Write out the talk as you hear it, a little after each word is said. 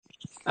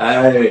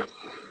Hey,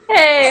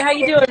 Hey, how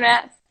you doing,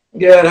 Matt?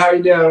 good. How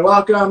you doing?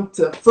 Welcome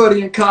to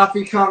Footy and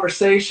Coffee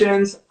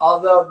Conversations.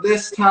 Although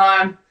this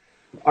time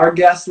our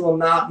guest will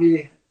not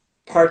be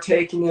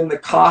partaking in the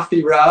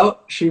coffee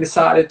route, she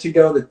decided to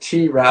go the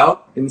tea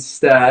route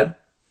instead.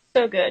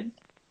 So good.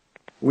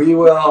 We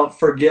will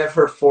forgive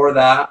her for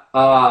that.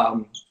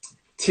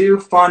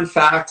 Two fun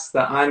facts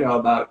that I know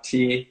about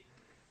tea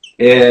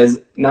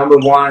is number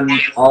one,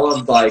 all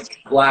of like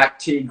black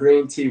tea,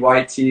 green tea,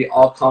 white tea,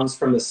 all comes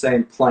from the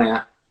same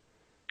plant.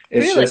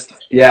 It's Really? just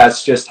yeah,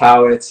 it's just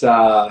how it's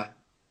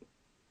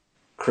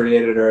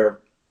created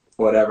or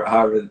whatever,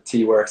 however the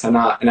tea works. I'm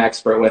not an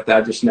expert with that,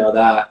 I just know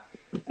that.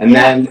 And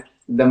Yeah. then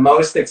the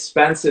most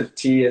expensive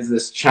tea is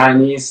this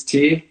Chinese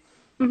tea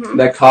Mm-hmm.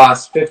 that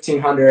costs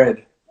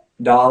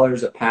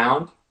 $1,500 a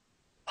pound.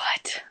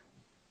 What?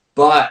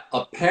 But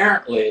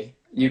apparently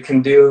you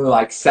can do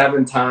like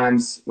 7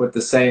 times with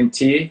the same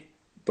tea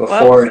Whoa.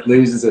 before it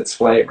loses its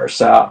flavor.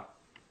 So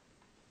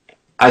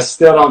I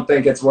still don't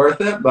think it's worth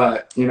it,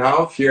 but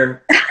if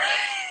you're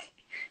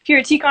If you're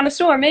a tea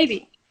connoisseur,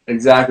 maybe.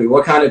 exactly,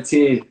 what kind of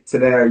tea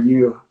today are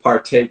you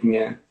partaking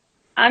in?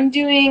 I'm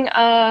doing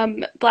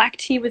black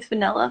tea with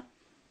vanilla.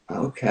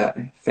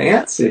 Okay,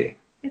 fancy.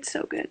 It's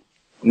so good.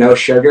 No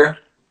sugar?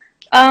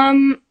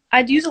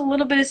 I'd use a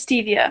little bit of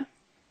stevia.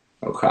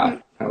 Okay,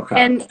 Mm.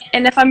 okay.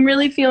 And if I'm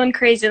really feeling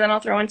crazy, then I'll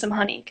throw in some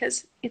honey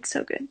because it's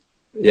so good.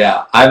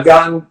 Yeah, I've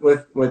gotten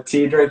with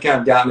tea drinking,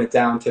 I've gotten it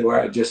down to where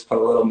I just put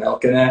a little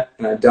milk in it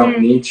and I don't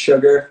Mm. need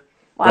sugar.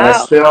 But I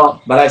Wow.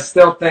 still but I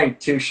still think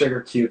 2 sugar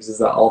cubes is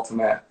the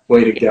ultimate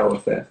way to go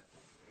with it.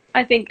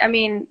 I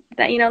mean,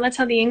 that's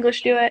how the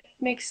English do it.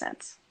 Makes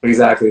sense.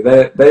 Exactly.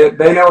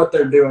 They know what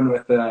they're doing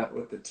with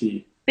the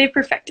tea. They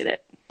perfected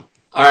it.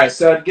 All right,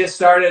 so to get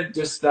started,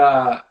 just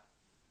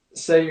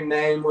say your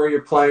name, where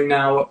you're playing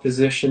now, what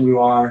position you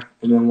are,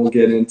 and then we'll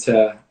get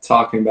into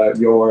talking about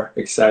your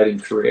exciting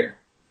career.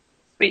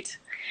 Sweet.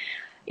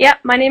 Yeah,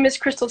 my name is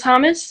Crystal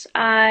Thomas.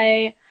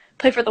 I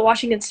play for the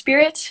Washington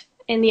Spirit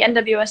in the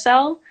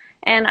NWSL,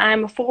 and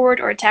I'm a forward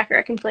or attacker.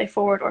 I can play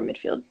forward or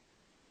midfield.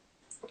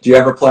 Do you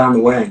ever play on the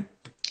wing?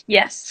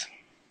 Yes.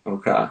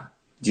 Okay.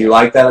 Do you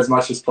like that as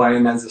much as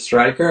playing as a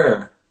striker?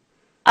 Or?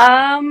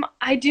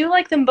 I do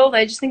like them both.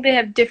 I just think they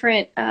have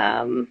different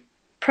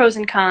pros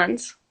and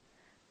cons.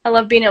 I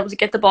love being able to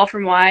get the ball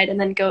from wide and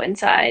then go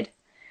inside.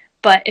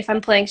 But if I'm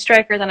playing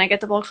striker, then I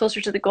get the ball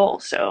closer to the goal.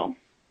 So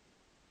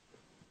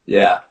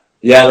Yeah.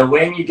 Yeah, the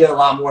wing you get a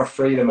lot more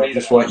freedom of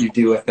just what you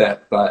do with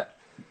it, but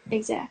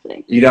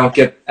exactly. you don't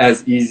get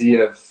as easy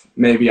of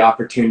maybe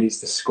opportunities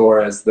to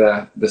score as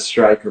the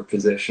striker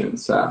position.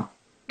 So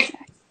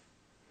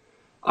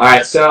all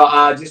right,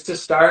 so just to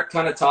start,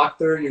 kind of talk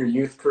through your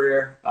youth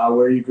career,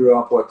 where you grew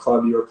up, what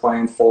club you were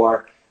playing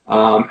for,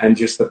 and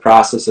just the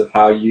process of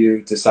how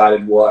you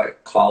decided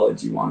what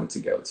college you wanted to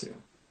go to.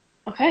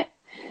 Okay.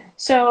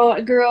 So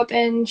I grew up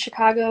in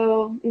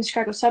Chicago, in the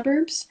Chicago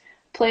suburbs.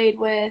 Played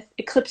with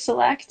Eclipse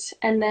Select,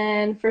 and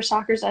then for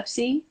Soccer's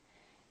FC.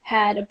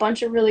 Had a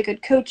bunch of really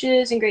good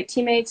coaches and great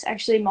teammates.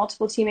 Actually,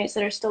 multiple teammates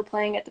that are still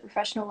playing at the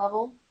professional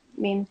level.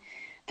 I mean,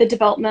 the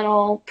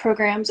developmental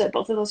programs at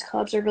both of those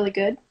clubs are really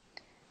good.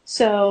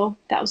 So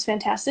that was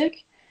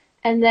fantastic.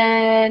 And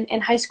then in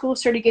high school,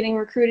 started getting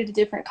recruited to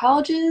different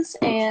colleges,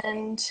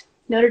 and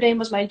Notre Dame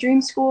was my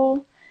dream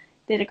school.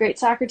 They had a great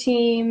soccer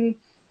team,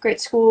 great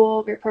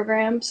school, great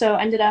program. So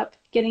I ended up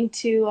getting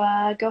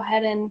to go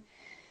ahead and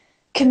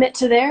commit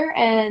to there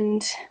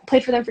and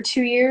played for them for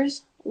 2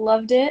 years.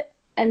 Loved it.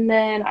 And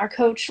then our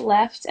coach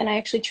left, and I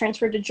actually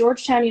transferred to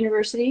Georgetown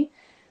University,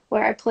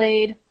 where I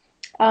played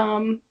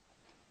um,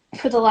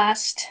 for the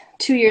last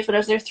 2 years, but I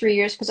was there 3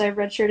 years because I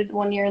redshirted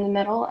 1 year in the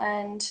middle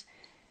and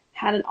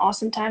had an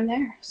awesome time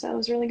there. So it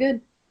was really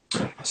good.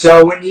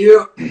 So when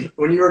you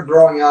were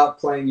growing up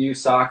playing youth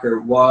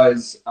soccer,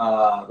 was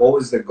what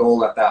was the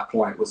goal at that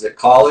point? Was it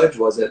college?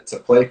 Was it to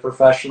play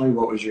professionally?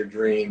 What was your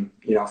dream?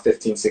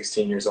 15,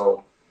 16 years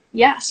old.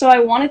 Yeah, so I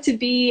wanted to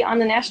be on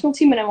the national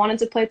team and I wanted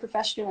to play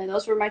professionally.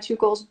 Those were my two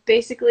goals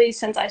basically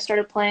since I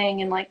started playing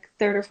in like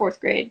third or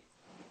fourth grade.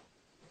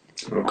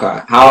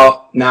 Okay.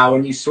 How now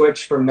when you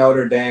switched from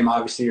Notre Dame,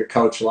 obviously your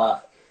coach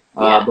left,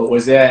 Yeah. but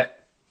was it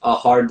a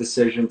hard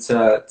decision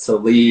to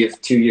leave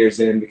 2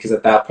 years in because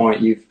at that point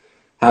you've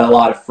had a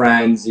lot of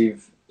friends,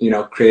 you've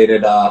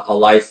created a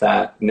life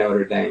at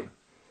Notre Dame.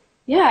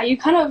 Yeah, you're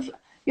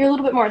a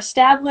little bit more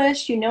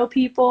established, you know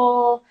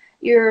people,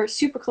 you're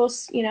super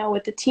close,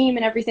 with the team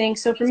and everything.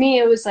 So for me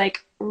it was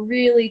like a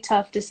really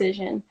tough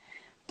decision.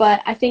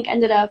 But I think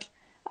ended up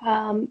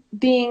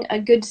being a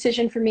good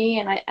decision for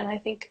me, and I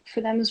think for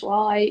them as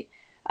well. I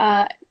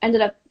ended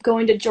up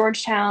going to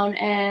Georgetown,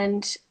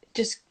 and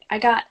just I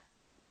got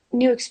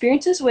new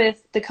experiences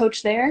with the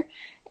coach there.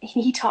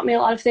 He taught me a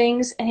lot of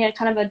things, and he had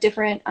kind of a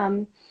different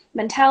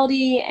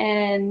mentality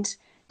and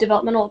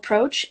developmental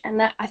approach, and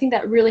that I think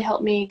that really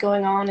helped me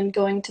going on and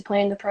going to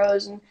play in the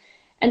pros, and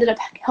ended up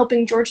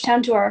helping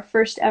Georgetown to our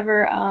first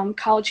ever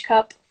College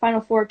Cup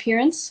Final Four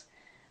appearance.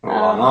 Oh,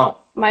 wow.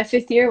 My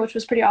 5th year, which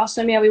was pretty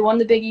awesome. Yeah, we won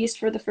the Big East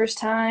for the first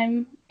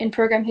time in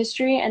program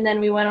history, and then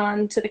we went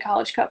on to the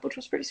College Cup, which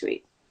was pretty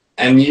sweet.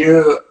 And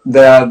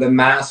the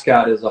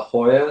mascot is a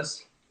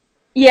Hoyas?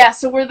 Yeah,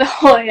 so we're the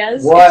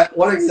Hoyas.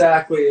 What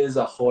exactly is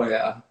a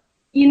Hoya?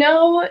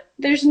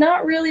 There's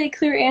not really a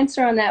clear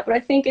answer on that, but I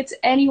think it's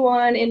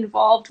anyone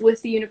involved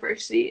with the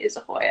university is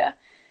a Hoya.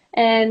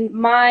 And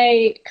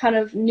my kind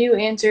of new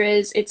answer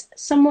is it's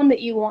someone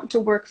that you want to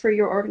work for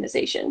your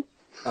organization.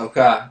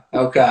 Okay,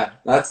 okay.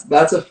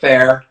 That's a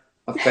fair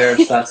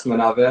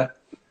assessment of it.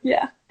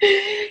 Yeah.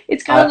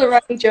 It's kind I of the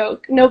running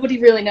joke. Nobody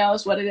really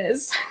knows what it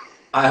is.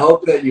 I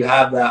hope that you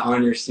have that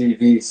on your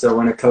CV, so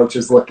when a coach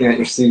is looking at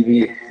your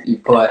CV, you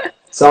put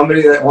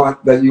somebody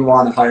that you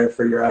want to hire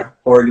for your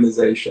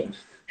organization.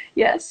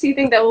 Yes, you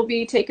think that will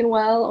be taken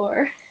well,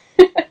 or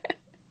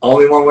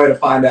Only one way to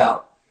find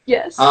out.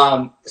 yes.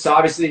 So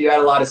obviously you had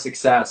a lot of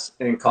success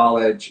in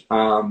college.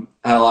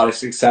 Had a lot of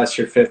success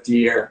your 5th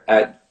year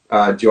at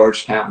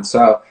Georgetown.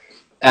 So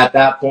at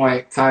that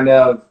point, kind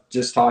of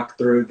just talk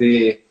through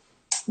the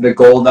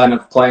goal then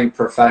of playing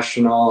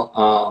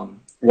professional.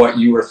 What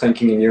you were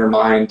thinking in your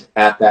mind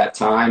at that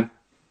time.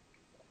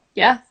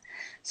 Yeah.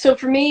 So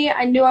for me,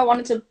 I knew I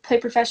wanted to play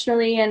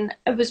professionally, and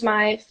it was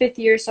my 5th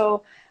year,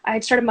 so I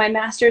had started my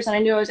master's, and I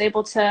knew I was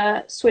able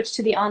to switch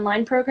to the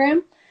online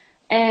program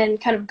and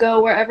kind of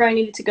go wherever I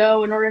needed to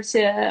go in order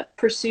to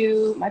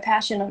pursue my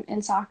passion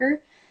in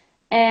soccer.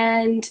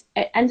 And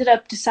I ended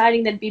up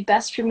deciding that it'd be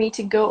best for me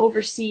to go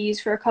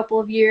overseas for a couple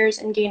of years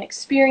and gain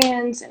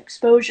experience and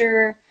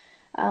exposure,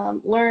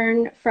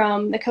 learn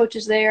from the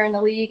coaches there in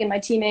the league and my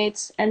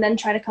teammates, and then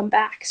try to come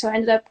back. So I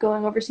ended up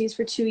going overseas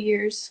for 2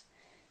 years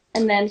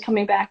and then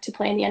coming back to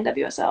play in the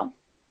NWSL.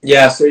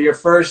 Yeah. So your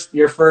first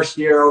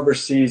year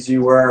overseas,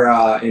 you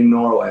were in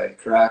Norway,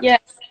 correct? Yeah.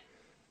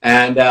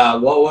 And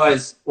what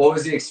was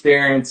the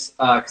experience?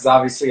 Because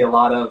obviously a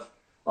lot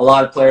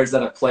of players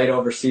that have played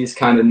overseas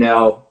kind of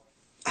know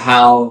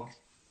how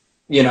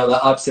the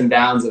ups and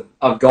downs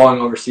of going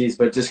overseas,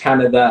 but just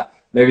kind of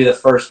maybe the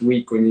first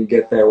week when you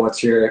get there,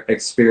 what's your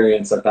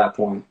experience at that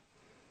point?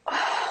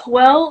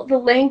 Well, the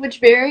language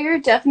barrier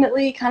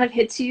definitely kind of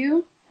hits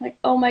you like,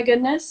 oh my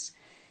goodness.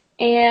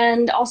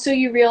 And also,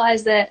 you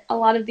realize that a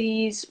lot of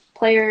these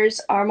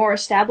players are more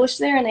established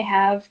there and they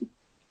have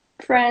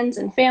friends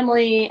and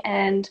family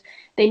and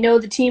they know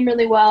the team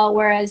really well,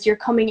 whereas you're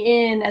coming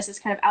in as this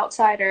kind of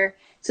outsider.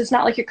 So it's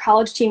not like your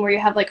college team where you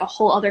have like a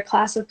whole other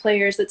class of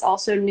players that's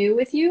also new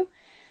with you.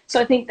 So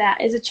I think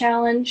that is a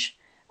challenge.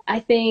 I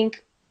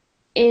think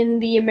in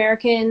the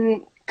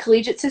American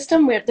collegiate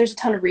system, where there's a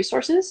ton of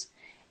resources,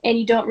 and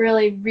you don't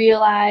really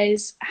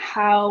realize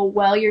how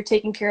well you're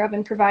taken care of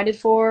and provided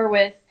for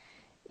with,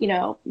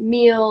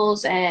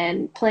 meals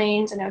and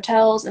planes and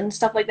hotels and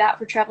stuff like that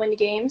for traveling to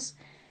games.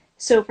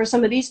 So for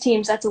some of these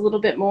teams, that's a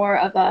little bit more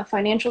of a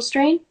financial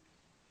strain,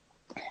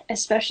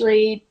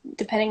 especially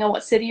depending on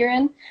what city you're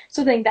in.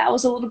 So I think that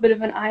was a little bit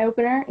of an eye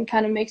opener and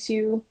kind of makes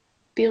you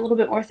be a little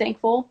bit more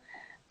thankful.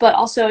 But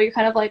also, you're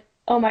kind of like,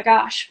 oh my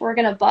gosh, we're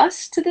gonna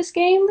bus to this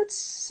game that's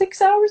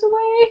 6 hours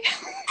away.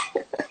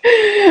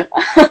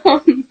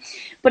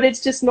 But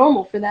it's just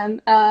normal for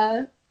them.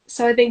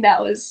 So I think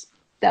that was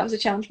a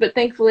challenge. But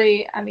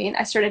thankfully, I mean,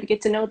 I started to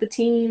get to know the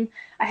team.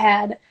 I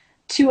had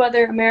 2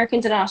 other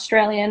Americans and an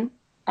Australian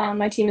on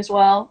my team as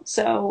well.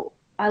 So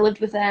I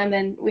lived with them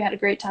and we had a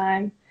great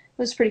time. It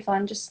was pretty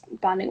fun just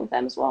bonding with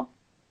them as well.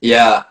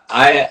 Yeah,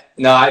 I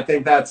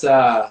think that's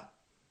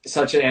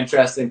such an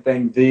interesting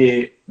thing.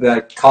 The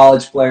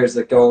college players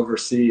that go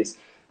overseas,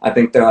 I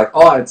think they're like,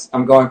 oh,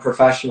 I'm going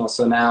professional,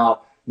 so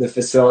now the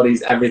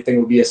facilities, everything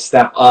will be a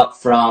step up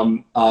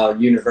from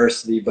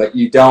university, but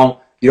you don't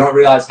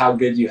realize how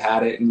good you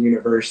had it in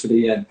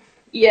university, and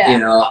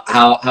Yeah.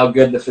 how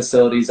good the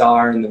facilities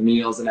are and the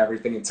meals and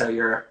everything until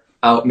you're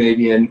out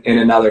maybe in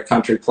another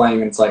country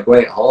playing, and it's like,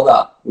 wait, hold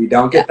up, we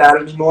don't Yeah. get that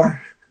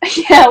anymore.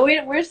 Yeah,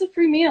 where's the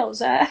free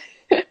meals?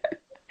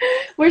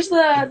 Where's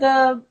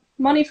the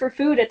money for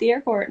food at the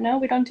airport? No,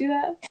 we don't do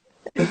that.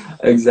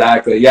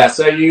 Exactly. Yeah.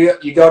 So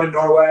you go to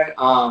Norway.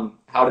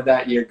 How did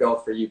that year go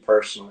for you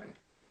personally?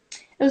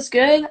 It was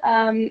good.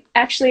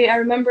 Actually, I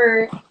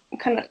remember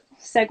kind of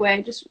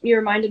segue. Just you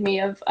reminded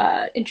me of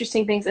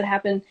interesting things that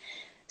happened.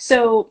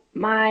 So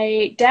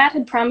my dad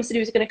had promised that he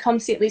was going to come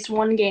see at least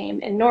one game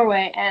in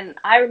Norway, and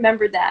I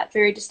remembered that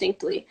very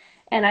distinctly.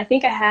 And I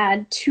think I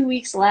had 2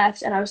 weeks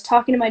left, and I was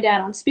talking to my dad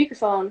on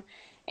speakerphone,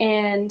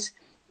 and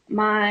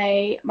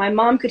my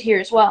mom could hear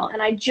as well. And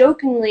I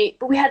jokingly,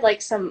 but we had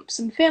like some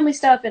family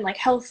stuff and like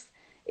health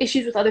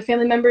issues with other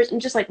family members,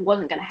 and just like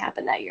wasn't going to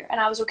happen that year,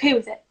 and I was okay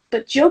with it.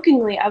 But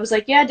jokingly, I was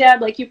like, "Yeah,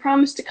 Dad, like you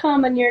promised to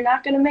come, and you're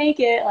not going to make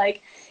it.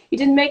 Like you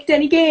didn't make it to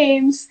any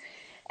games."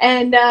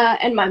 And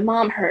my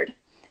mom heard.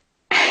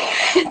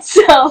 and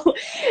so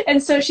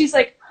and so she's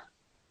like,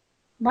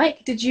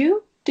 Mike, did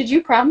you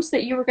promise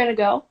that you were gonna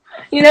go?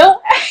 You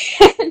know?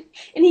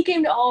 and he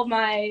came to all of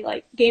my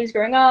like games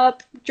growing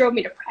up, drove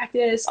me to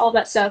practice, all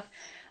that stuff.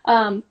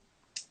 Um,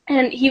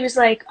 and he was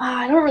like, oh,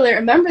 I don't really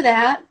remember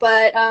that,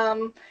 but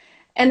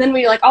And then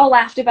we like all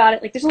laughed about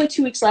it. Like, there's only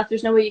 2 weeks left.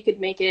 There's no way you could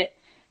make it.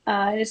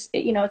 It's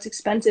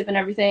expensive and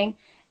everything.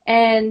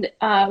 And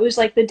it was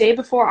like the day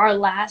before our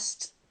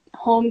last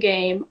home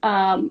game.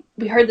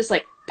 We heard this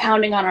like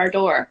pounding on our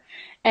door,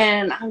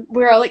 and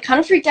we were like kind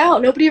of freaked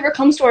out. Nobody ever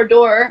comes to our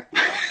door.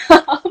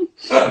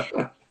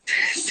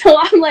 So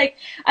I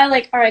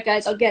like, all right,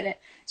 guys, I'll get it.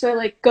 So I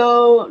like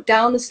go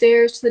down the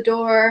stairs to the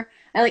door.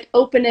 I like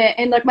open it,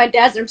 and like my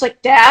dad's there. I'm just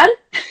like, Dad,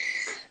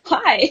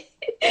 hi.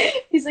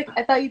 He's like,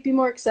 I thought you'd be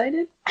more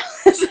excited. I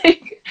was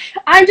like,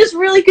 I'm just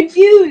really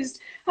confused.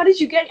 How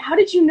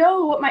did you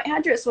know what my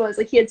address was?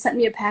 Like, he had sent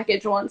me a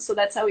package once, so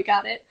that's how we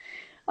got it.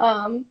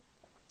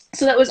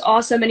 So that was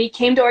awesome. And he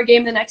came to our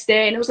game the next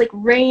day, and it was like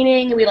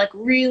raining, and we like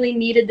really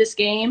needed this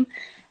game.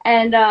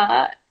 And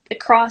the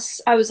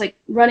cross, I was like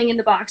running in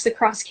the box. The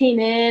cross came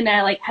in, and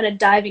I like had a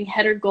diving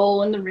header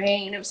goal in the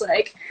rain. It was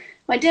like,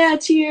 my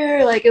dad's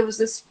here. Like, it was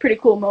this pretty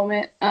cool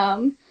moment.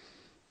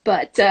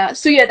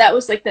 So yeah, that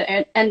was like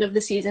the end of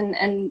the season.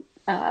 And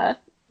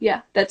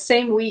yeah, that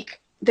same week,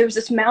 there was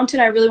this mountain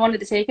I really wanted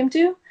to take him to.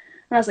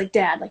 And I was like,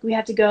 Dad, like, we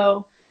have to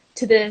go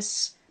to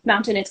this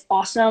mountain. It's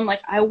awesome.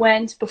 Like, I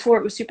went before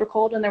it was super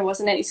cold and there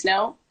wasn't any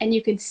snow, and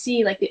you can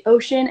see like the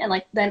ocean and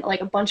like then like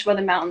a bunch of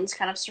other mountains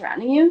kind of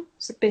surrounding you.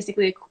 It's like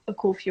basically a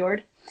cool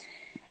fjord.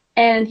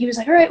 And he was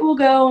like, all right, we'll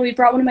go. And we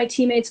brought one of my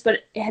teammates,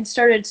 but it had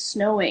started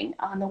snowing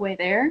on the way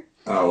there.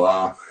 Oh,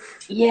 wow.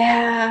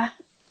 Yeah.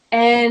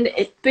 And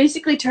it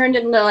basically turned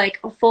into like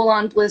a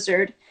full-on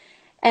blizzard.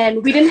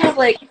 And we didn't have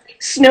like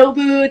snow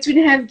boots. We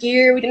didn't have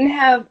gear. We didn't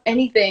have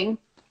anything.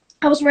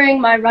 I was wearing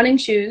my running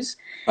shoes.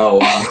 Oh,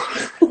 wow.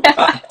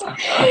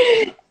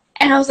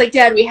 And I was like,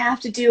 Dad, we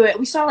have to do it.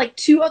 We saw like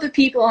 2 other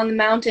people on the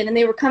mountain, and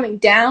they were coming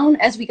down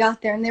as we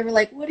got there. And they were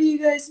like, what are you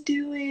guys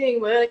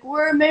doing? We're like,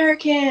 we're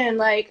American.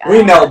 Like,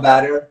 we know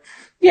better.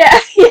 Yeah,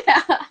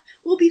 yeah.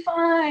 We'll be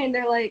fine.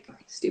 They're like,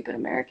 stupid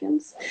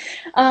Americans.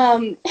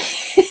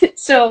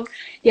 So,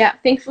 yeah,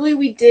 thankfully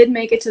we did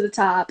make it to the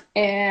top,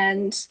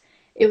 and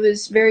it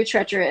was very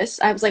treacherous.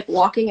 I was like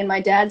walking in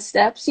my dad's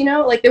steps, you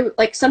know,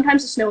 like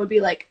sometimes the snow would be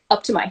like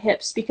up to my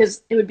hips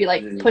because it would be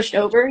like pushed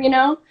over, you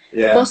know.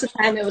 Yeah. Most of the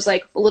time it was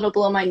like a little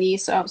below my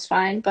knees, so I was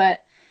fine.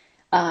 But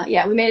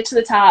yeah, we made it to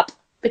the top.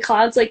 The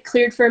clouds like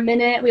cleared for a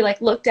minute. We like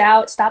looked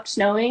out, stopped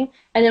snowing,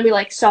 and then we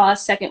like saw a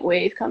second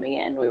wave coming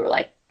in. We were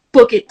like,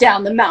 book it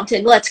down the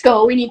mountain. Let's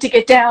go. We need to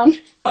get down.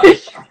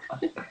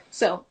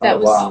 So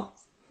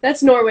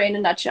that's Norway in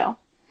a nutshell.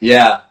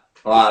 Yeah.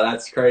 Wow,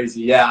 that's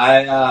crazy. Yeah,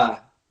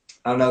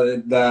 I don't know,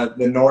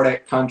 the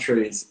Nordic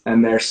countries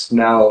and their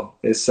snow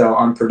is so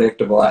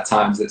unpredictable at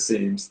times, it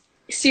seems.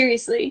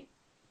 Seriously.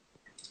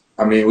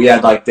 I mean, we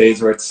had like days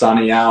where it's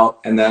sunny out,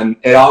 and then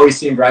it always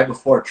seemed right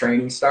before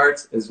training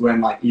starts is when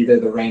like either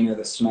the rain or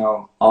the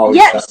snow always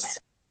Yes.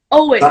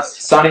 Always.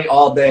 Sunny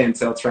all day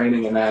until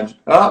training, and then,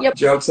 yep.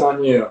 Joke's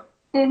on you.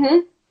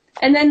 Mm-hmm.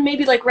 And then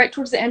maybe like right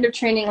towards the end of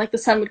training, like the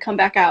sun would come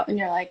back out, and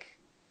you're like,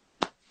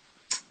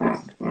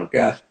 oh,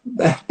 okay.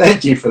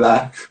 Thank you for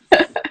that.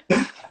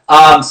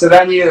 So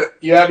then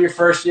you have your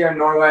first year in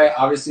Norway,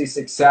 obviously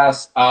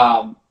success.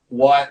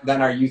 What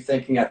then are you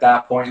thinking at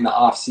that point in the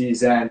off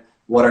season?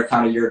 What are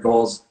kind of your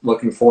goals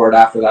looking forward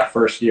after that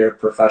first year of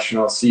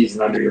professional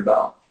season under your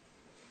belt?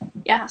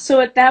 Yeah,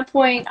 so at that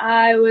point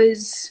I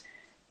was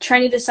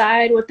trying to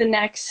decide what the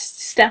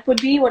next step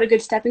would be, what a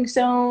good stepping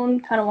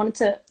stone, kind of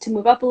wanted to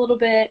move up a little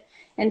bit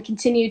and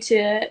continue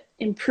to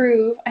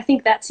improve. I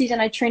think that season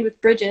I trained with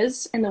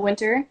Bridges in the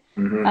winter,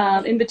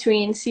 in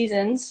between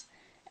seasons,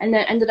 and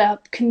then ended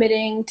up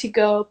committing to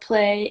go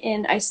play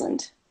in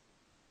Iceland.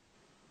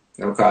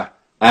 Okay.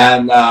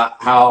 And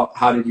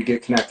how did you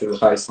get connected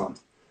with Iceland?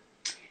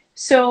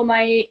 So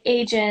my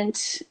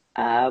agent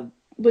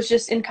was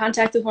just in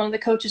contact with one of the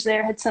coaches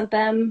there, had sent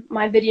them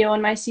my video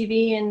and my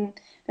CV, and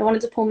they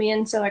wanted to pull me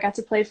in, so I got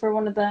to play for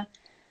one of the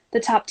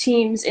top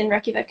teams in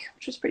Reykjavik,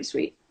 which was pretty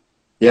sweet.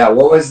 Yeah,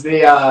 what was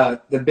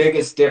the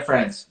biggest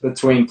difference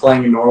between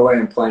playing in Norway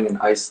and playing in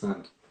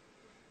Iceland?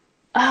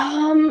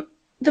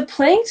 The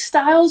playing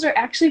styles are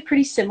actually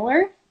pretty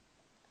similar.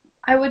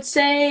 I would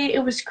say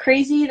it was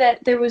crazy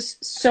that there was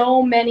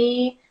so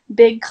many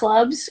big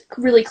clubs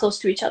really close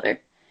to each other.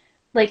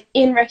 Like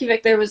in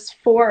Reykjavik, there was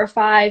 4 or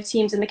 5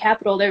 teams in the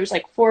capital. There was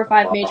like 4 or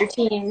 5 major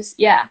teams.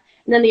 Yeah.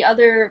 And then the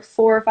other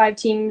 4 or 5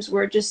 teams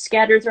were just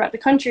scattered throughout the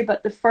country,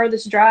 but the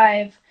farthest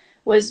drive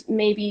was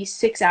maybe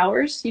 6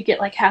 hours. You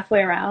get like halfway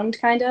around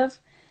kind of.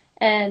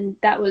 And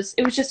it was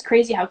just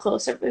crazy how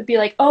close it would be.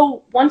 Like,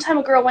 oh, one time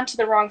a girl went to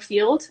the wrong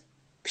field.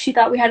 She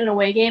thought we had an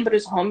away game, but it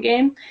was a home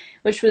game,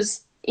 which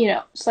was,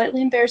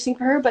 slightly embarrassing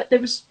for her. But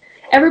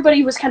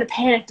everybody was kind of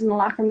panicked in the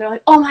locker room. They're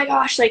like, oh my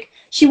gosh, like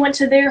she went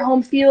to their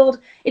home field.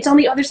 It's on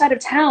the other side of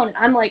town. And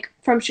I'm like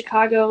from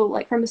Chicago,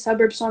 like from the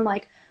suburbs. So I'm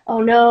like,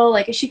 oh no,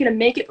 like, is she going to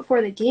make it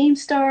before the game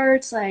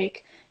starts?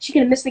 Like, is she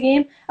going to miss the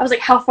game? I was like,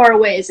 how far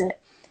away is it?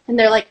 And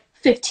they're like,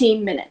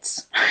 15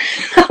 minutes.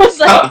 I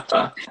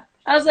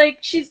was like,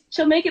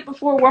 she'll make it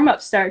before warm-up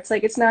starts.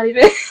 Like, it's not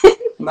even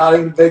not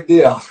even a big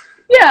deal.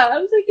 Yeah, I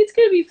was like, it's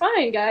gonna be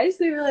fine, guys.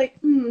 They were like,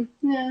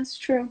 yeah, that's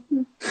true.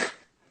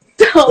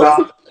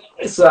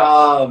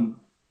 So,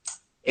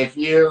 if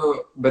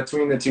you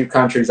between the two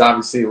countries,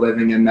 obviously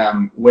living in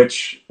them,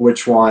 which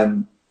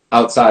one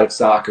outside of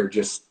soccer,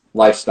 just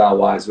lifestyle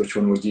wise, which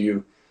one would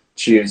you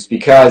choose?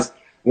 Because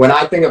when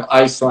I think of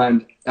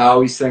Iceland, I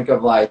always think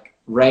of like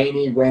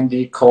rainy,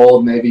 windy,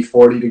 cold, maybe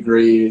 40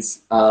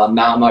 degrees,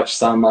 not much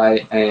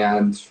sunlight,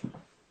 and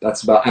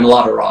and a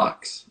lot of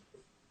rocks.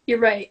 You're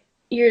right.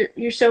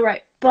 You're so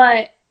right.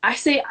 But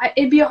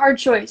it'd be a hard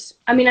choice.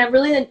 I mean, I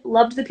really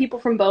loved the people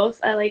from both.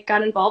 I like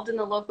got involved in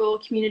the local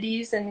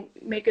communities and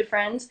made good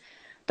friends.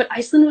 But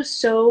Iceland was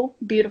so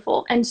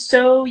beautiful and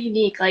so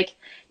unique. Like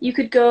you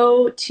could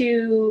go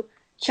to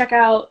check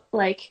out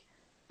like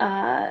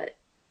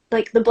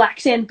the black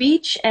sand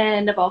beach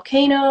and a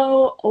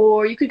volcano,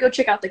 or you could go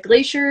check out the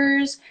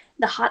glaciers,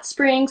 the hot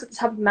springs at the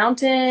top of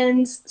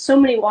mountains, so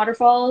many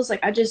waterfalls.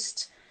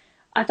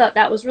 I thought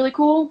that was really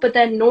cool. But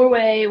then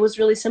Norway was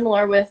really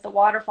similar with the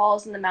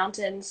waterfalls and the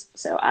mountains.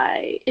 So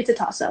it's a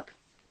toss up.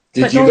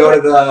 Did But you go Norway,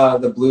 to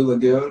the Blue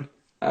Lagoon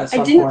at I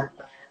some didn't point?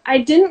 I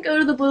didn't go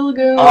to the Blue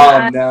Lagoon.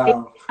 Oh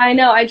no. I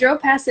know I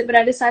drove past it, but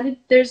I decided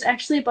there's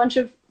actually a bunch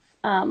of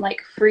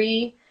like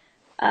free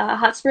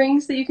hot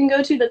springs that you can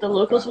go to that the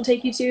locals will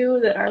take you to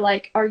that are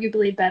like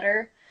arguably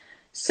better.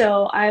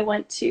 So I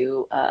went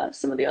to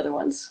some of the other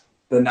ones.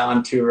 The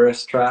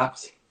non-tourist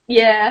traps.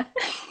 Yeah.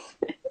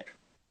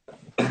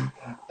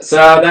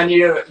 So then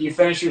you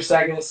finish your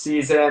second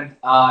season.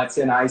 It's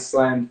in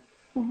Iceland.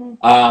 Mhm.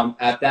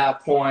 At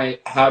that point,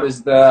 how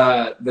does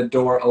the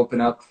door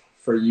open up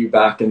for you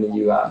back in the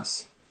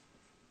U.S.?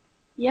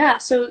 Yeah,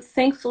 so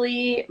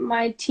thankfully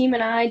my team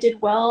and I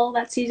did well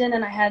that season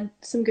and I had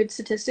some good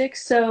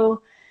statistics.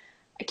 So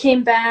I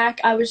came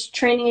back. I was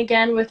training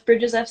again with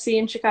Bridges FC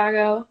in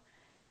Chicago,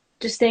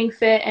 just staying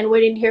fit and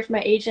waiting to hear from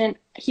my agent.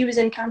 He was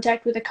in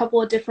contact with a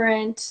couple of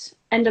different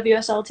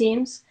NWSL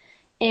teams,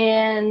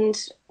 and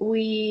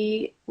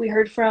we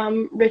heard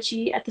from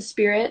Richie at the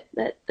Spirit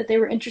that they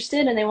were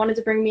interested and they wanted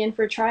to bring me in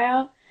for a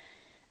tryout.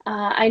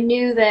 I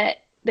knew that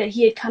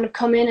he had kind of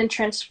come in and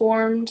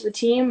transformed the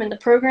team and the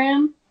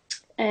program,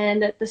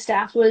 and that the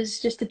staff was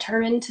just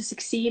determined to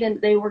succeed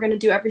and they were going to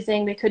do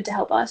everything they could to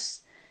help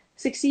us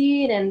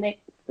succeed. And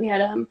we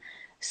had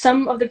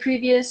some of the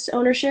previous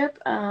ownership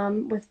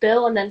with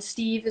Bill and then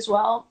Steve as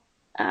well.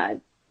 Uh,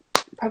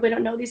 Probably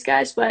don't know these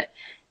guys, but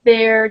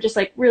they're just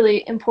like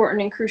really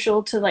important and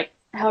crucial to like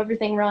how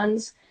everything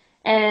runs.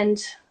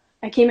 And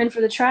I came in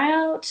for the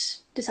tryout,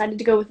 decided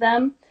to go with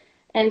them,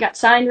 and got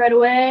signed right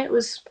away. It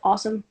was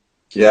awesome.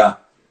 Yeah.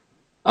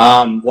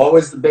 What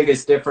was the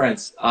biggest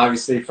difference,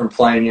 obviously, from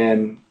playing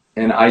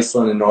in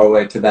Iceland and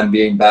Norway to then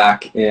being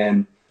back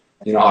in,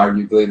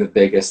 arguably the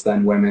biggest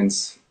then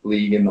women's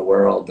league in the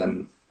world,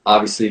 and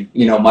obviously,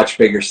 much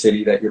bigger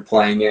city that you're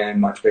playing in,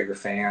 much bigger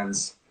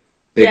fans,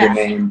 bigger Yeah,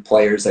 name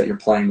players that you're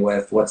playing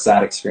with. What's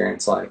that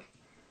experience like?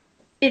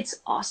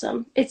 it's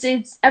awesome.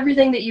 It's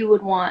everything that you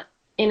would want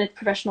in a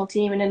professional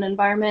team in an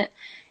environment.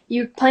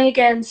 You're playing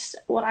against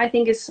what I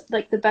think is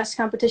like the best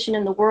competition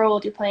in the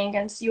world. You're playing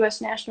against U.S.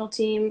 national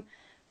team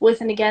with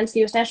and against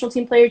the U.S. national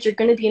team players. You're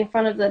going to be in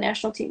front of the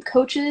national team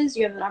coaches.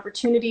 You have an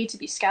opportunity to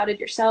be scouted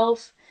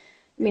yourself.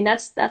 I mean,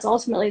 that's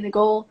ultimately the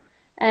goal.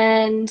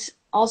 And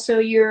also,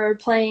 you're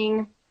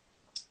playing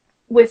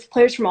with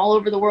players from all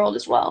over the world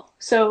as well.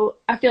 So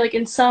I feel like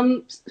in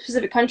some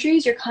specific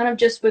countries, you're kind of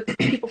just with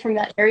people from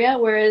that area,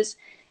 whereas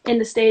in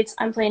the States,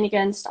 I'm playing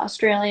against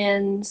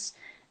Australians.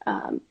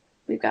 Um,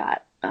 we've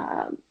got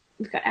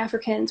we've got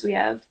Africans. We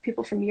have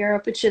people from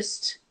Europe.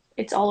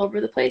 It's all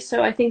over the place.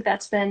 So I think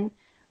that's been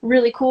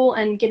really cool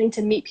and getting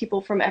to meet people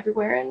from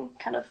everywhere and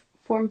kind of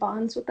form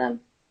bonds with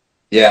them.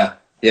 Yeah,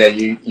 yeah,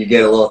 you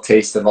get a little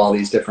taste of all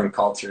these different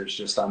cultures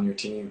just on your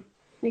team.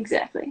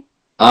 Exactly.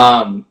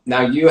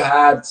 Now you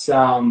had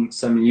some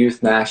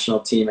youth national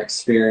team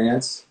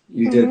experience.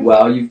 You did Hmm.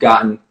 well. You've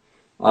gotten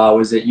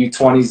was it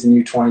U20s and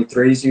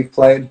U23s you've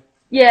played?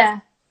 Yeah.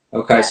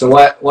 Okay, Yeah. so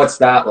what's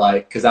that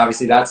like? Because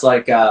obviously that's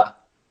like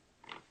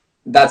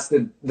that's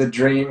the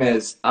dream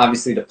is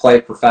obviously to play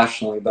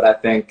professionally, but I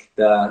think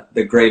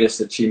the greatest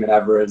achievement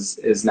ever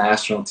is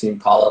national team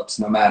call ups,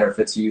 no matter if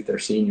it's youth or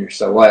senior.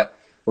 So what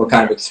kind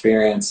Yeah. of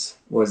experience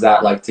was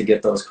that like to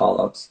get those call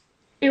ups?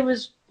 It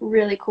was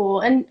really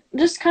cool and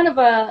just kind of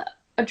a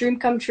dream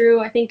come true.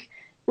 I think,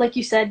 like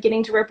you said,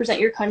 getting to represent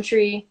your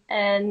country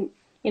and,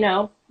 you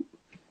know,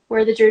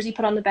 wear the jersey,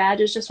 put on the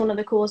badge is just one of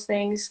the coolest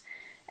things.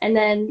 And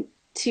then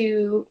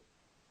to,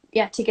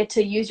 yeah, to get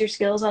to use your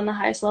skills on the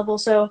highest level.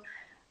 So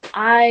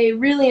I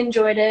really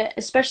enjoyed it,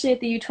 especially at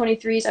the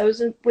U23s. I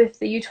was with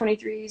the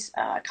U23s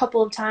a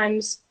couple of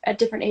times at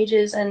different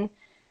ages, and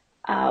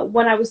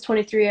when I was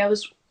 23, I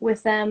was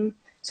with them.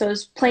 So I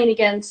was playing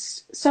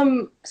against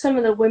some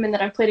of the women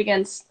that I played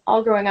against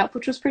all growing up,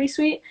 which was pretty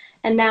sweet.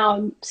 And now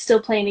I'm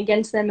still playing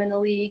against them in the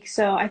league.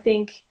 So I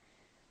think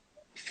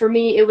for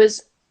me, it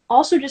was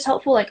also just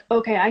helpful. Like,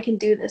 okay, I can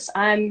do this.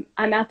 I'm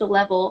at the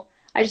level.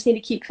 I just need to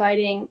keep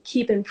fighting,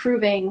 keep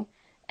improving,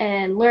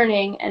 and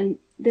learning, and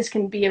this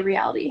can be a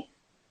reality.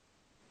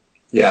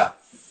 Yeah.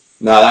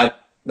 No,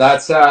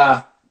 that's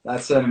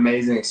that's an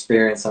amazing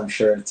experience, I'm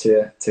sure,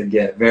 to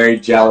get. Very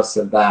jealous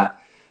of that.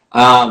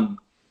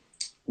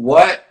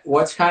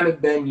 What's kind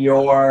of been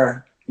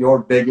your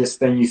biggest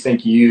thing you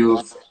think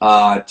you've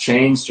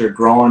changed or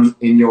grown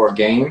in your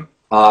game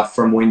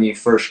from when you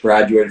first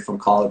graduated from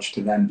college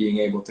to then being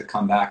able to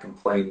come back and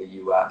play in the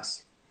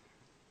U.S.?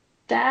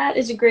 That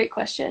is a great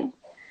question.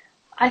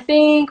 I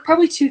think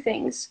probably two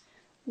things.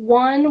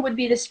 One would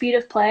be the speed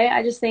of play.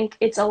 I just think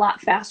it's a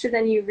lot faster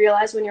than you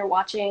realize when you're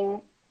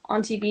watching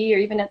on TV or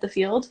even at the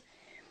field.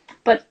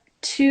 But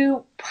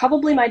two,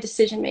 probably my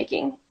decision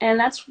making. And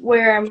that's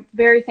where I'm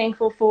very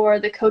thankful for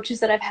the coaches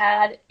that I've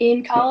had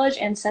in college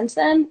and since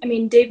then. I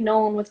mean, Dave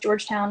Nolan with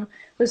Georgetown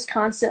was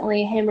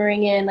constantly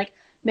hammering in, like,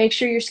 make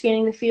sure you're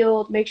scanning the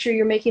field, make sure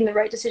you're making the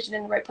right decision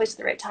in the right place at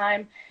the right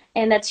time.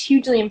 And that's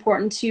hugely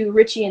important to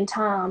Richie and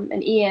Tom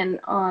and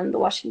Ian on the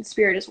Washington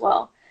Spirit as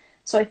well.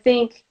 So I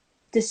think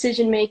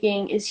decision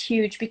making is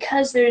huge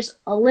because there's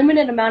a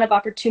limited amount of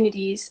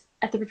opportunities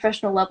at the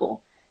professional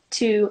level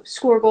to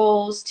score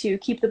goals, to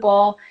keep the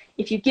ball.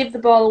 If you give the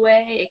ball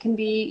away, it can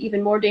be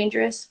even more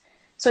dangerous.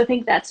 So I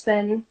think that's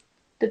been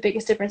the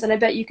biggest difference. And I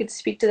bet you could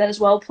speak to that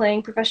as well,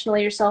 playing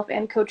professionally yourself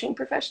and coaching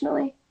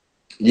professionally.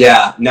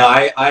 Yeah, no,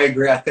 I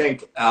agree. I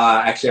think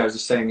actually I was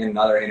just saying in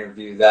another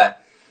interview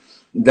that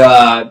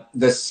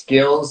the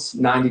skills,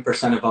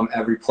 90% of them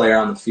every player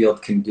on the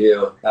field can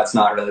do. That's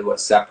not really what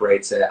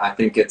separates it. I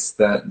think it's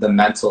the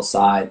mental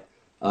side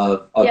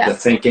of the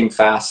thinking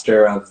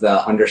faster, of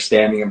the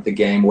understanding of the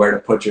game, where to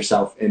put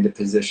yourself into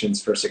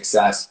positions for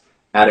success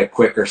at a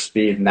quicker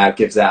speed, and that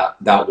gives that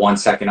 1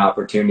 second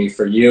opportunity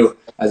for you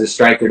as a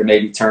striker to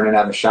maybe turn and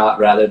have a shot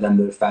rather than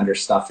the defender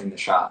stuffing the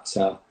shot.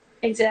 So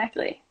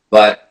exactly.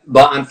 But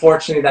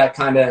unfortunately, that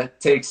kind of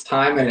takes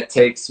time, and it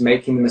takes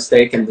making the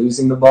mistake and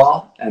losing the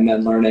ball, and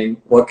then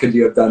learning what could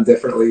you have done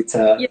differently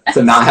to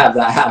not have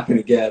that happen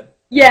again.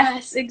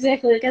 Yes,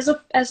 exactly. Like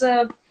as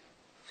a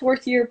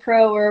fourth year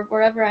pro or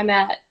wherever I'm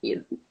at,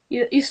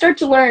 you start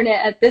to learn it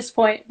at this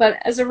point, but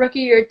as a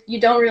rookie, you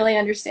don't really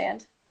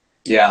understand.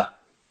 Yeah.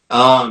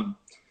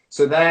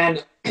 So then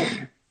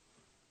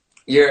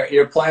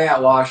you're playing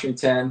at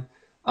Washington.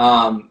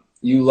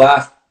 You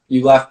left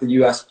the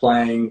U.S.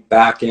 playing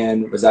back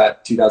in, was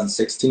that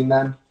 2016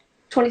 then?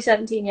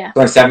 2017, yeah.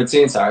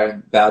 2017,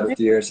 sorry, bad with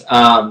years.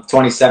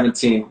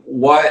 2017.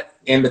 What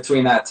in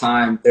between that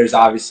time? There's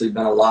obviously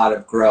been a lot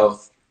of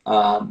growth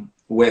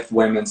with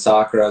women's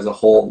soccer as a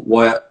whole.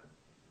 What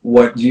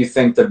do you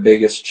think the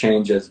biggest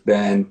change has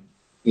been?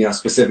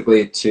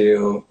 Specifically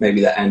to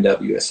maybe the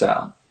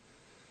NWSL.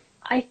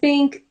 I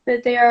think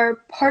that they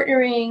are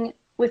partnering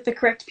with the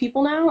correct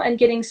people now and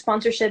getting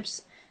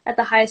sponsorships at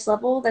the highest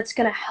level. That's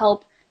going to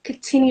help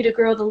continue to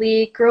grow the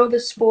league, grow the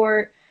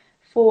sport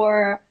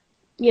for,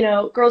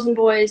 girls and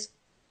boys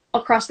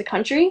across the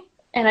country.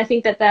 And I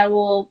think that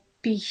will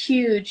be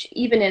huge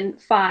even in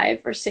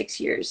 5 or 6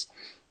 years.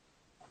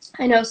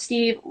 I know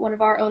Steve, one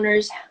of our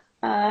owners,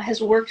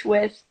 has worked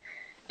with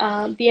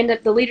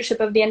the leadership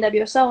of the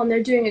NWSL, and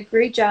they're doing a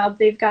great job.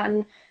 They've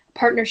gotten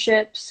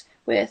partnerships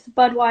with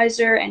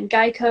Budweiser and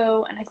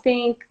Geico, and I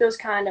think those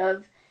kind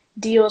of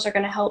deals are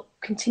going to help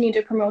continue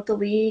to promote the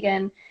league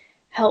and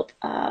help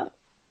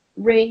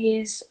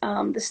raise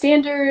the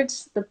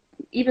standards,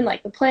 even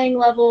like the playing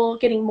level,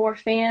 getting more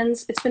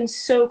fans. It's been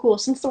so cool.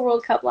 Since the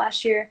World Cup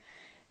last year,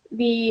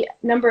 the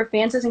number of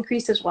fans has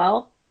increased as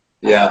well.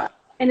 Yeah.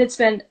 And it's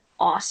been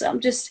awesome.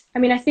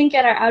 I think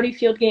at our Audi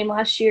Field game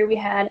last year, we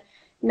had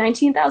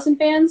 19,000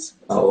 fans.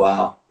 Oh,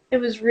 wow. It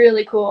was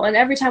really cool. And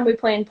every time we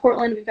play in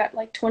Portland, we've got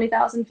like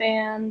 20,000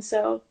 fans.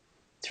 So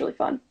it's really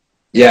fun.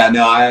 Yeah,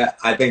 no,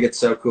 I think it's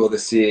so cool to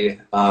see,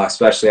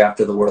 especially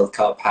after the World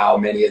Cup, how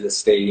many of the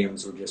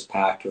stadiums were just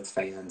packed with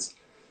fans.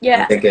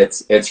 Yeah. I think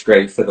it's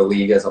great for the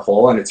league as a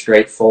whole, and it's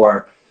great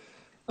for,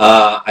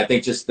 I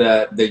think, just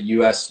the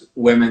U.S.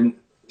 women,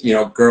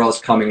 girls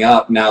coming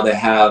up. Now they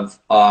have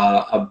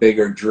a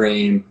bigger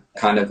dream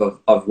kind of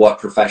what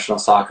professional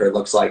soccer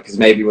looks like. Because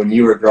maybe when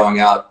you were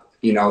growing up,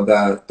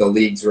 the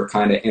leagues were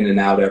kind of in and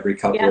out every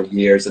couple of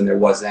years, and there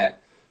wasn't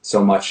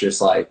so much just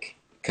like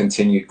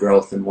continued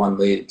growth in one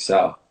league.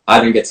 So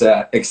I think it's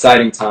an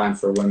exciting time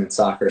for women's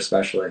soccer,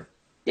 especially.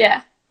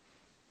 Yeah.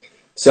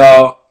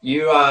 So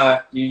you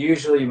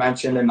usually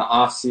mentioned in the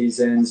off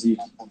seasons you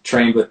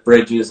trained with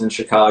Bridges in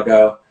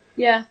Chicago.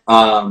 Yeah.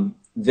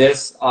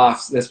 This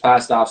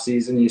past off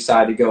season you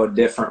decided to go a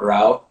different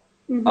route.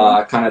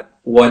 Mm-hmm. Kind of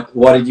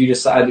what did you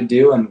decide to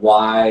do, and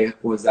why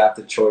was that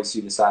the choice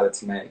you decided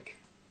to make?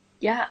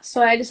 Yeah,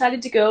 so I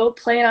decided to go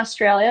play in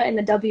Australia in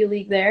the W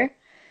League there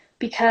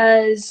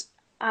because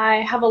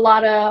I have a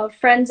lot of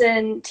friends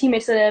and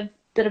teammates that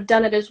have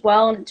done it as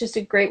well, and it's just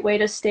a great way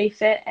to stay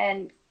fit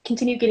and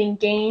continue getting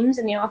games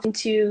and often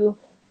to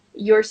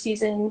your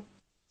season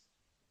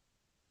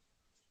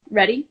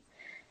ready.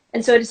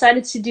 And so I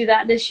decided to do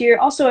that this year.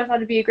 Also, I thought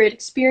it'd be a great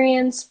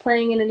experience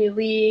playing in a new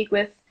league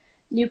with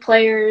new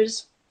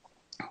players,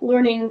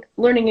 learning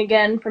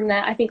again from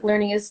that. I think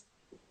learning is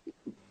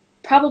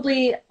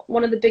probably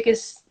one of the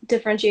biggest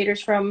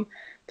differentiators from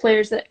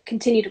players that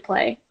continue to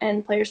play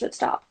and players that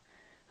stop.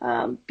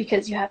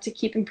 because you have to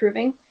keep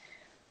improving.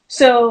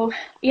 So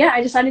yeah,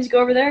 I decided to go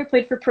over there. I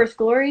played for Perth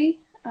Glory,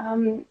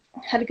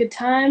 had a good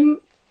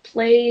time,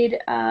 played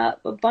a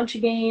bunch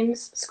of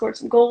games, scored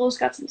some goals,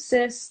 got some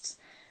assists,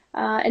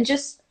 and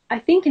just I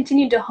think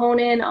continued to hone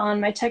in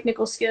on my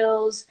technical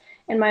skills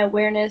and my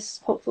awareness,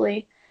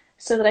 hopefully,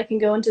 so that I can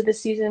go into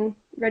this season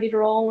ready to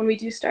roll when we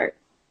do start.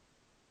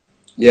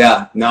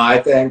 Yeah, no, I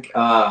think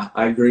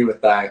I agree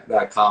with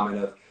that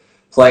comment of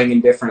playing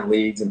in different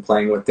leagues and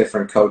playing with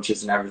different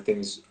coaches and everything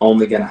is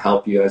only going to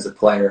help you as a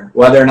player.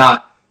 Whether or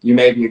not you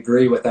maybe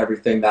agree with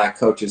everything that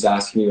coach is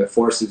asking you, it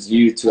forces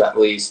you to at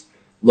least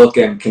look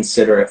and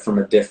consider it from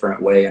a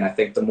different way. And I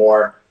think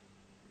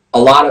a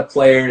lot of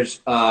players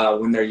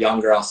when they're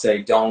younger, I'll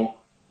say, don't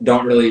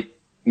really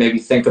maybe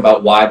think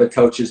about why the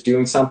coach is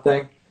doing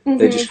something. Mm-hmm.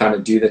 They just kind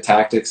of do the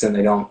tactics and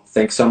they don't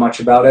think so much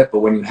about it. But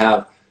when you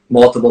have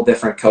multiple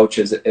different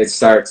coaches, it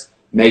starts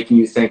making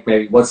you think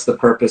maybe what's the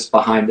purpose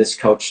behind this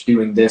coach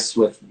doing this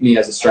with me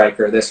as a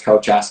striker, this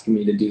coach asking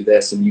me to do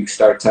this, and you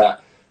start to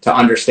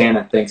understand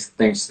and think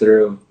things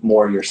through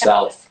more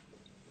yourself.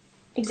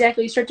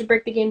 Exactly. You start to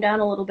break the game down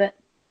a little bit.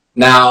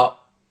 Now,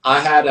 I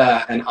had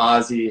an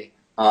Aussie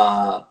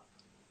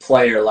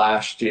player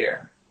last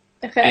year.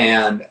 Okay.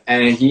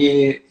 And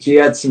he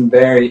had some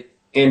very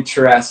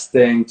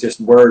interesting just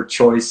word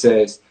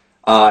choices,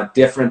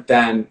 different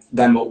than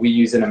what we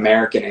use in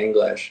American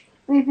English.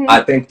 Mm-hmm.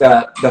 I think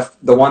that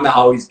the one that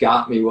always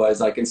got me was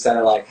like instead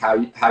of like how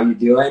you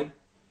doing,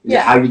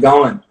 yeah, how you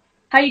going?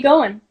 How you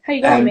going,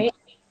 mate?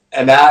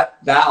 And that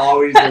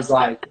always was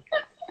like,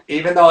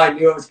 even though I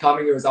knew it was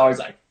coming, it was always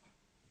like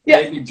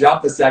made me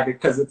jump a second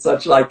because it's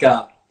such like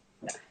a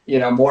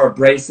more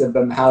abrasive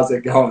than how's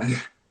it going.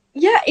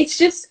 Yeah, it's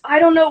just I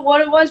don't know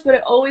what it was, but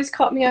it always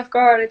caught me off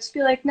guard. I'd just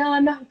be like, no,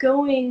 I'm not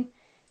going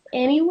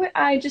anywhere.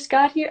 I just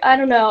got here. I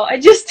don't know.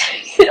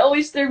 It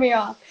always threw me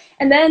off.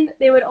 And then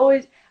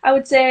I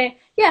would say,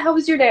 yeah, how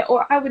was your day?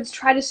 Or I would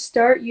try to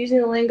start using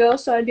the lingo.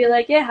 So I'd be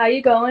like, yeah, how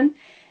you going?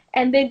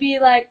 And they'd be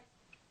like,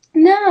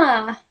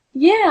 nah,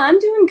 yeah, I'm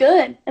doing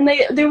good. And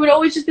they would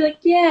always just be like,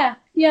 yeah,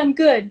 I'm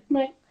good. I'm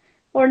like,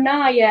 or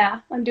nah,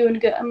 yeah, I'm doing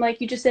good. I'm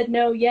like, you just said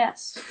no,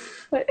 yes.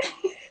 But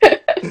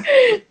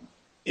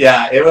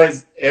yeah, it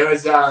was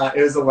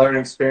a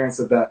learning experience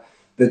of the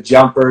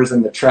jumpers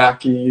and the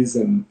trackies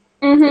and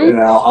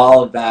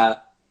all of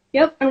that.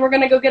 Yep, and we're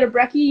gonna go get a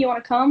brekkie. You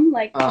want to come?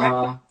 Like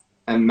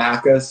and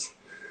Macca's.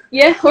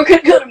 Yeah, we're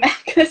gonna go to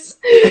Macca's.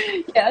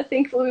 Yeah,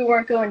 thankfully we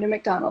weren't going to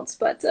McDonald's,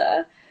 but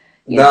the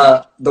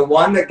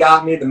one that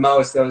got me the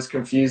most that was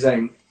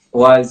confusing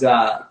was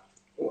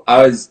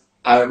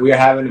we were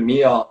having a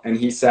meal and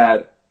he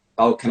said,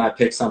 "Oh, can I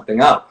pick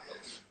something up?"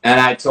 And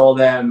I told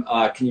him,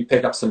 "Can you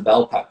pick up some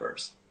bell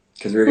peppers?"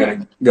 Because we were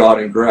gonna go out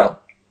and grill.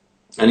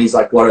 And he's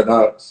like, "What are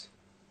those?"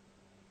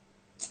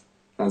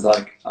 I was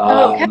like,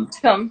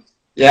 capsicum.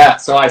 Yeah,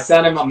 so I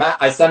sent him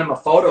a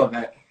photo of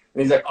it,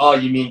 and he's like, "Oh,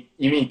 you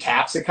mean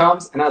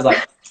capsicums?" And I was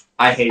like,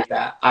 "I hate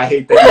that. I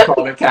hate that you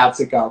call it a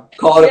capsicum.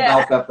 Call it a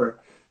bell pepper."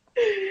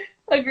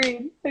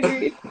 Agreed.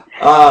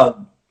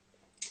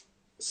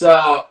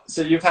 So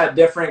you've had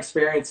different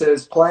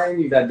experiences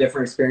playing. You've had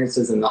different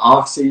experiences in the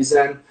off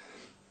season.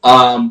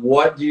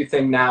 What do you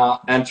think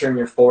now, entering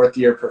your fourth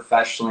year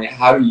professionally?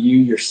 How do you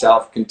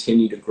yourself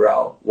continue to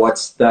grow?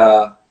 What's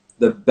the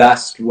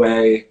best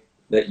way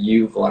that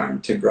you've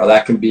learned to grow?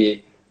 That can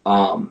be,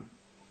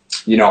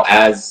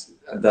 as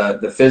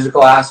the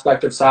physical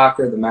aspect of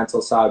soccer, the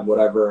mental side,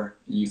 whatever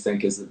you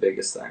think is the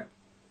biggest thing.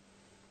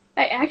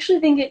 I actually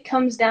think it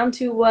comes down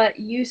to what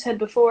you said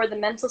before, the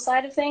mental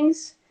side of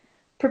things.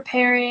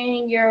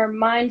 Preparing your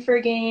mind for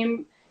a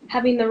game,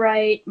 having the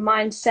right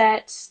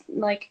mindset,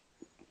 like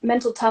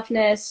mental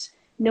toughness,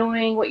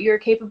 knowing what you're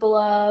capable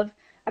of.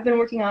 I've been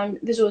working on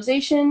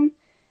visualization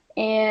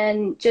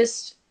and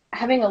just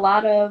having a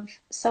lot of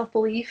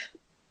self-belief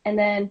and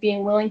then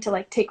being willing to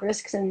like take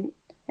risks and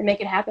make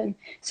it happen.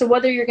 So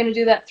whether you're going to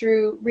do that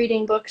through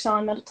reading books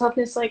on mental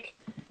toughness, like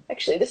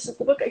actually this is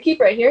the book I keep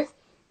right here.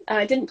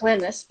 I didn't plan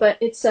this, but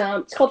it's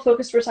called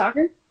Focus for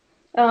Soccer.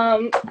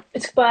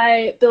 It's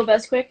by Bill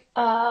Besquick.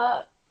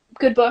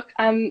 Good book.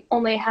 I'm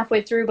only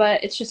halfway through,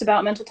 but it's just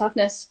about mental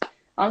toughness,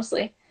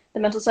 honestly, the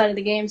mental side of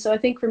the game. So I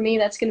think for me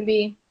that's going to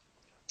be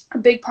a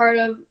big part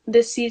of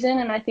this season,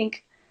 and I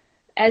think,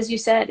 as you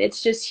said,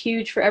 it's just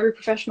huge for every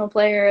professional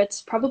player.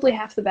 It's probably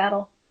half the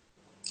battle.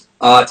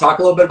 Talk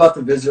a little bit about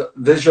the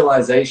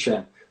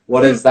visualization.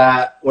 What does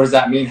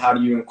that mean? How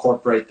do you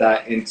incorporate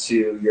that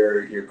into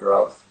your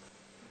growth?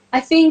 I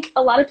think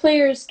a lot of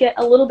players get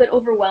a little bit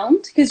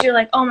overwhelmed because you're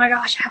like, oh my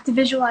gosh, I have to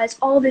visualize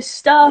all this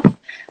stuff.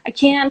 I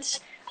can't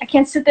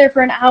sit there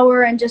for an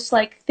hour and just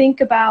like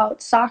think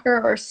about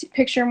soccer or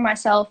picture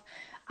myself.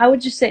 I would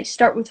just say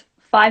start with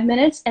 5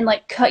 minutes and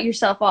like cut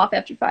yourself off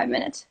after 5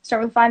 minutes.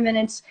 Start with 5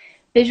 minutes,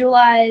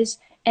 visualize,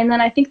 and then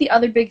I think the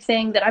other big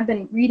thing that I've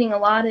been reading a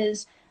lot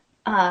is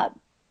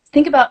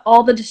think about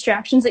all the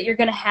distractions that you're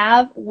going to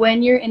have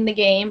when you're in the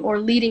game or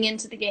leading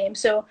into the game.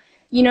 So,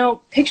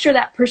 picture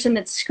that person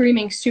that's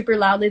screaming super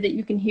loudly that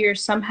you can hear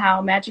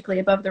somehow magically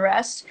above the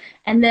rest,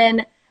 and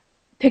then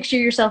picture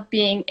yourself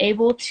being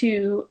able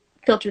to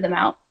filter them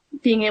out,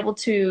 being able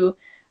to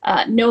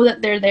know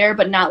that they're there,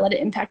 but not let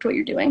it impact what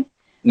you're doing.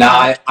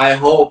 Now, I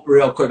hope,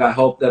 real quick, I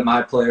hope that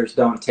my players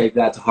don't take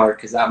that to heart,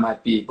 because that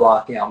might be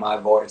blocking out my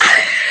voice.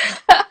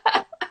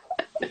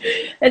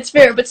 It's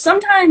fair, but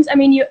sometimes, I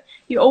mean,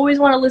 you always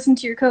want to listen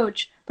to your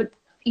coach, but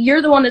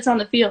you're the one that's on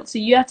the field, so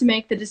you have to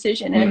make the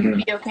decision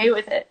and be okay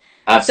with it.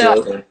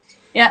 Absolutely.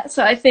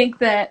 So I think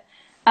that,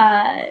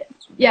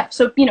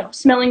 so,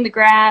 smelling the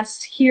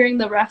grass, hearing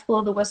the ref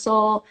blow the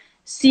whistle,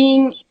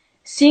 seeing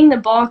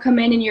the ball come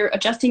in and you're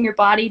adjusting your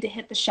body to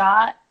hit the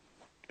shot,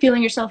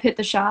 feeling yourself hit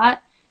the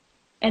shot,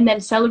 and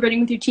then celebrating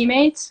with your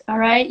teammates. All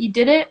right, you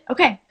did it.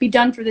 Okay, be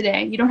done for the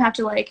day. You don't have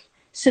to, like,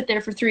 sit there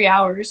for 3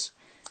 hours.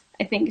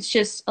 I think it's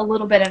just a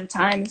little bit at a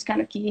time is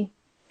kind of key.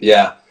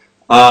 Yeah.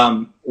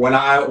 When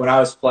I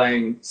was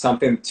playing,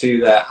 something too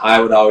that I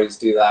would always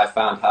do that I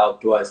found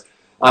helped was,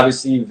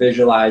 obviously you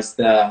visualize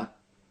the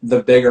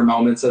bigger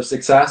moments of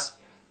success,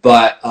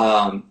 but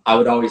I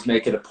would always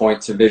make it a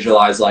point to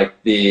visualize, like,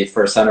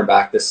 for a center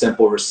back, the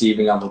simple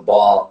receiving of a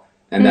ball,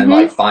 and then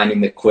like finding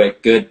the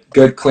quick,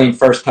 good clean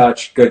first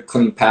touch, good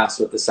clean pass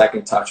with the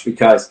second touch,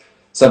 because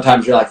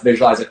sometimes you're like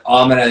visualizing,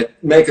 I'm gonna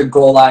make a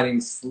goal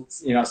lining,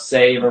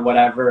 save or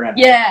whatever,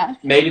 and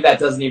maybe that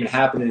doesn't even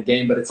happen in a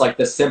game, but it's like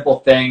the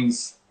simple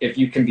things, if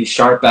you can be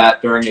sharp at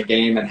during a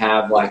game and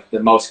have like the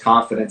most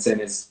confidence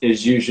in, is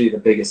usually the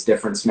biggest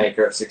difference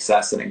maker of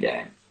success in a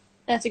game.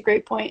 That's a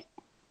great point.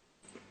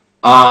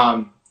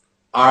 All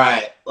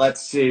right,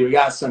 let's see. We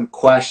got some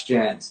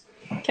questions.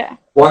 Okay.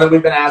 One that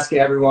we've been asking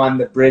everyone,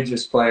 the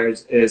Bridges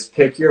players, is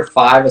pick your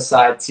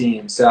 5-a-side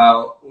team.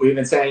 So we've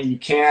been saying you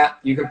can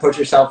put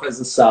yourself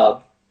as a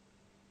sub.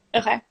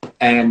 Okay.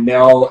 And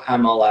no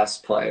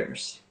MLS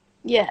players.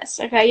 Yes.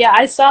 Okay. Yeah,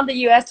 I saw that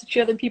you asked a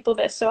few other people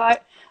this, so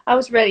I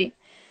was ready.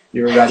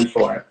 You were ready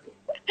for it.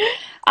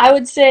 I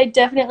would say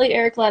definitely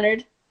Eric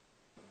Leonard.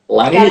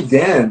 Lenny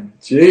again.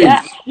 Jeez.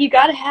 Yeah, you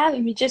got to have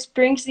him. He just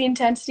brings the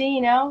intensity,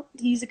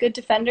 He's a good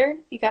defender.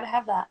 You got to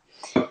have that.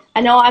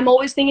 I know I'm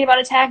always thinking about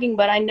attacking,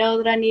 but I know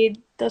that I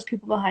need those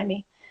people behind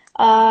me.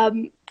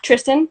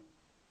 Tristan,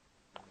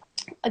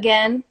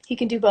 again, he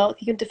can do both.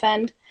 He can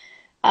defend,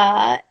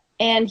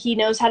 and he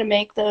knows how to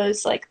make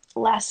those like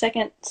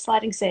last-second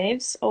sliding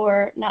saves,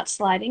 or not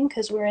sliding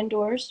because we're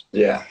indoors.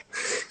 Yeah.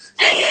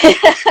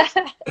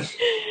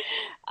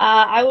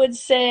 I would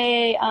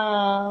say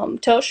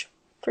Tosh,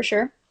 for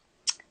sure.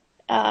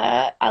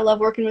 I love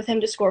working with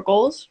him to score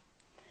goals.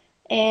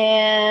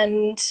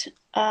 And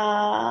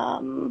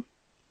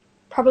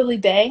probably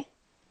Bay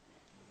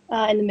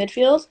in the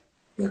midfield.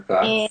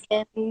 Okay.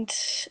 And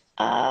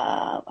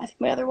I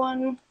think my other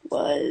one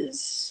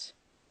was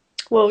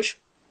Woj.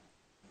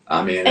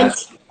 I mean,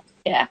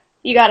 yeah,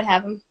 you got to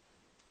have him.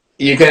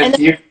 You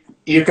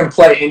can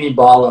play any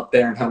ball up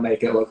there and he'll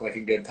make it look like a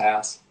good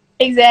pass.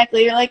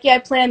 Exactly. You're like, yeah, I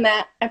planned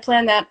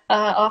that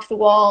off the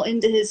wall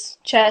into his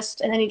chest,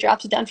 and then he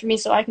drops it down for me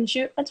so I can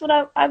shoot. That's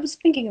what I was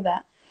thinking of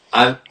that.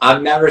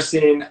 I've never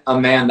seen a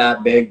man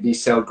that big be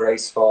so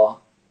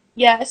graceful.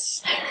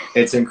 Yes.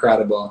 It's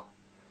incredible.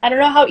 I don't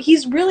know how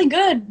he's really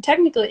good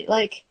technically.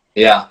 Like,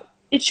 yeah,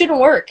 it shouldn't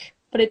work,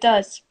 but it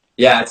does.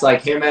 Yeah, it's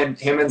like him and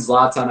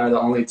Zlatan are the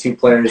only two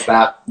players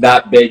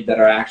that big that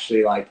are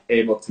actually like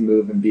able to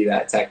move and be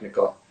that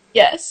technical.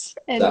 Yes,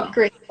 and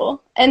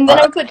graceful. And then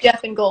I would put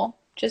Jeff in goal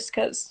just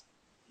because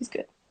he's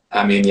good.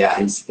 I mean, yeah,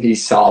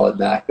 he's solid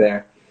back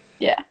there.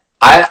 Yeah.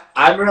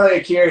 I'm really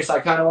curious. I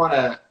kind of want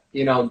to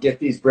get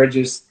these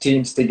Bridges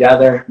teams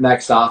together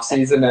next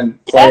offseason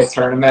and play a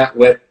tournament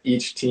with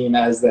each team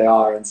as they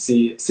are, and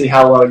see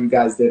how well you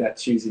guys did at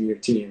choosing your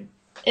team.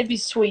 It'd be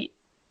sweet.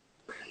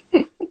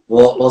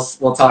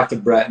 We'll talk to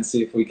Brett and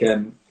see if we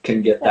can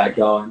get that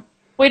going.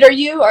 Wait, are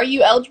you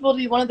eligible to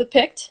be one of the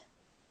picked?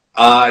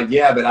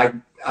 Yeah, but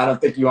I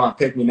don't think you want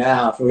to pick me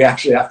now if we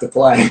actually have to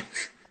play.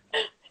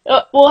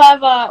 We'll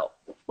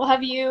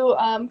have you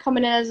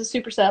coming in as a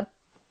super sub.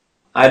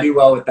 I do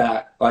well with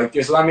that. Like,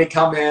 just let me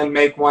come in,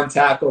 make one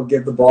tackle,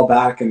 give the ball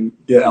back, and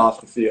get off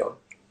the field.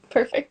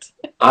 Perfect.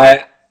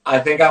 I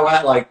think I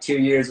went like 2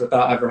 years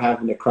without ever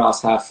having to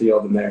cross half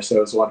field in there, so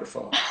it was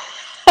wonderful.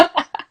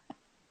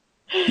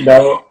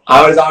 No,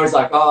 I was always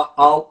like,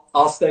 oh,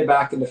 I'll stay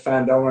back and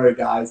defend. Don't worry,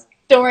 guys.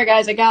 Don't worry,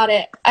 guys. I got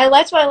it.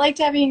 That's why I liked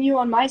having you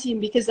on my team,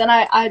 because then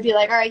I'd be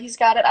like, all right, he's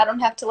got it. I don't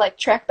have to like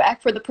track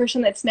back for the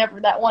person that's never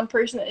that one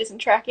person that isn't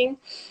tracking.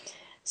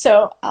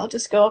 So I'll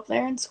just go up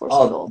there and score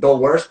some goals. The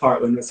worst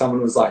part when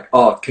someone was like,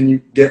 oh, can you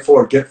get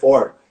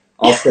forward?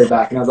 I'll stay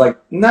back. And I was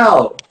like,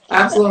 no,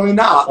 absolutely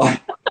not.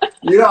 Like,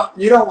 you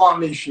don't want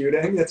me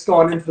shooting. It's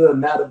going into the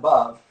net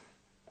above.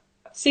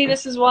 See,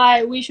 this is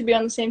why we should be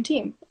on the same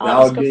team.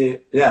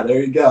 Yeah,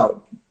 there you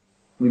go.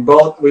 We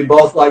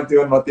both like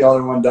doing what the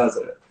other one does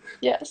at it.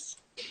 Yes.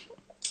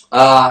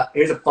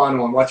 Here's a fun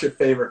one. What's your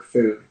favorite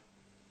food?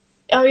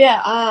 Oh,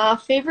 yeah.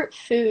 Favorite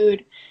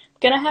food.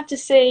 Gonna have to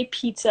say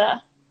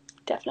pizza.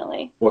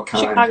 Definitely. What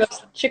kind?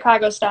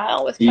 Chicago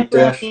style with deep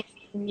pepperoni. Dish?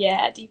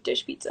 Yeah, deep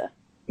dish pizza.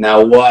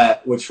 Now,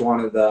 which one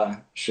of the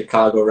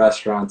Chicago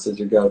restaurants is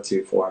your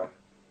go-to for it?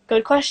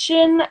 Good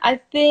question.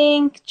 I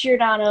think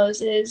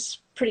Giordano's is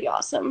pretty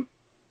awesome.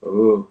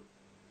 Ooh,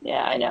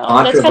 Yeah, I know.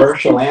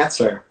 controversial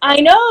answer.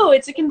 I know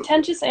it's a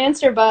contentious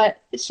answer, but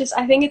it's just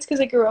I think it's because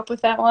I grew up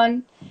with that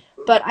one.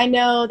 But I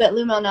know that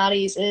Lou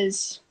Malnati's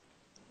is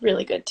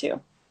really good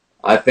too.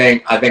 I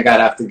think I'd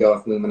have to go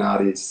with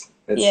Illuminati's.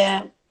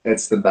 Yeah,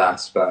 It's the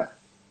best, but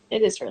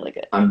it is really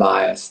good. I'm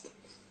biased.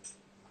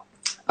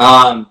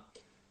 All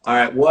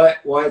right,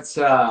 what's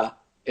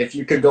if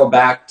you could go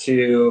back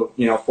to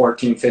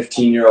 14,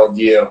 15-year-old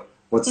you,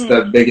 what's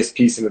the biggest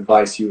piece of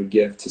advice you would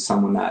give to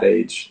someone that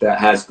age that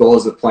has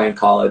goals of playing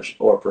college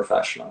or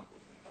professional?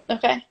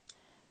 Okay.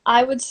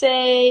 I would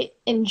say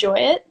enjoy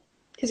it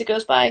because it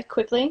goes by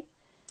quickly.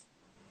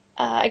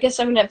 I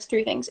guess I'm gonna have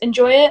three things.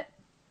 Enjoy it.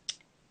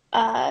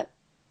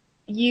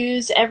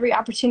 Use every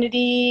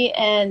opportunity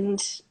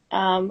and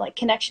like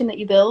connection that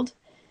you build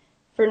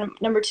for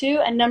number two.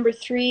 And number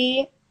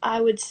three, I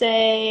would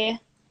say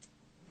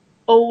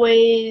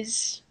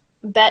always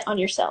bet on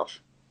yourself.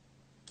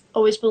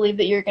 Always believe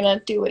that you're gonna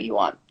do what you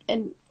want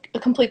and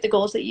complete the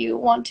goals that you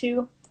want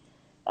to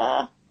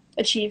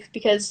achieve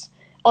because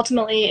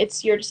ultimately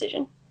it's your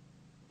decision.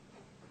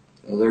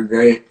 Those are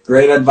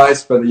great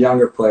advice for the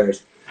younger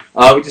players.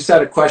 We just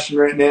had a question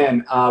written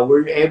in.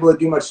 Were you able to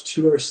do much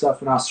tour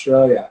stuff in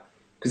Australia?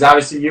 Because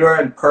obviously you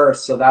were in Perth,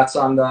 so that's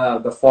on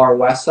the far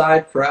west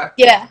side, correct?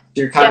 Yeah. So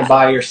you're kind of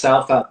by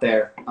yourself out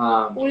there.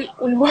 We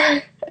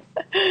were.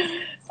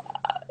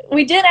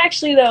 We did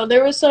actually though.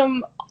 There were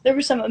some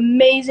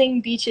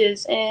amazing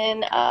beaches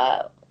in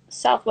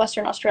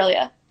southwestern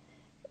Australia.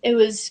 It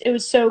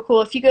was so cool.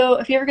 If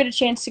you ever get a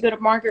chance to go to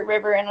Margaret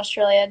River in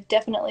Australia,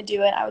 definitely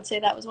do it. I would say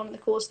that was one of the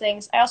coolest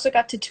things. I also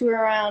got to tour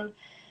around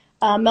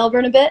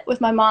Melbourne a bit with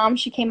my mom.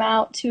 She came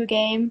out to a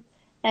game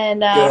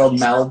and Good old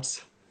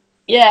Melbs.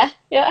 yeah.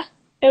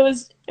 It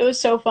was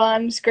so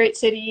fun. It was a great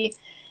city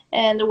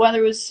and the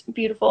weather was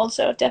beautiful.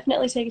 So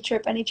definitely take a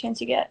trip any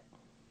chance you get.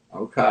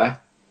 Okay.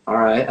 All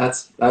right.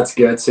 That's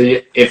good. So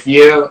if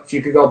you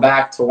could go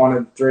back to one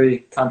of the three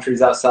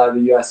countries outside of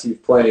the U.S.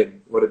 you've played,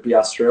 would it be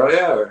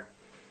Australia or?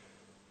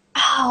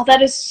 Oh,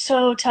 that is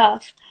so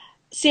tough.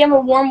 See, I'm a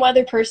warm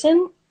weather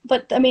person,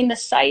 but I mean the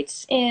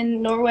sights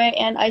in Norway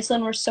and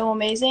Iceland were so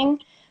amazing.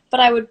 But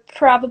I would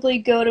probably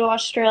go to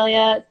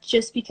Australia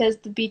just because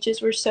the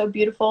beaches were so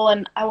beautiful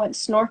and I went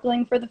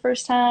snorkeling for the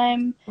first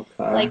time,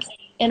 Okay. like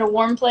in a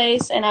warm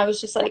place, and I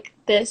was just like,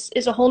 there's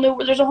a whole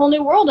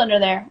new world under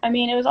there. I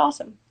mean, it was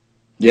awesome.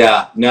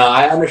 Yeah. No,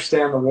 I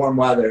understand the warm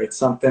weather. It's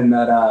something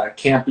that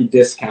can't be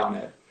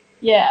discounted.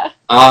 Yeah.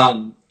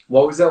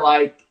 What was it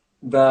like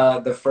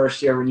the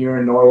first year when you were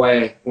in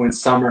Norway when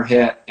summer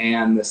hit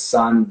and the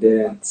sun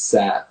didn't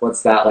set?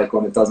 What's that like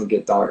when it doesn't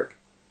get dark?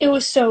 It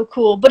was so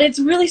cool, but it's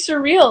really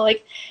surreal.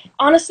 Like,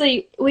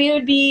 honestly, we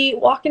would be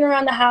walking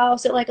around the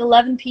house at like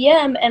 11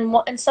 p.m.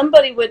 and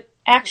somebody would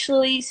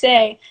actually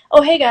say,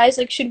 "Oh, hey guys,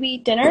 like, should we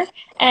eat dinner?"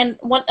 And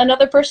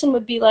another person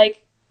would be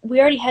like, "We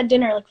already had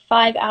dinner like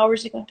 5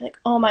 hours ago." I'd be like,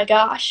 "Oh my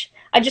gosh,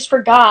 I just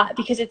forgot,"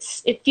 because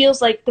it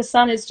feels like the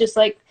sun is just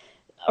like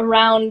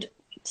around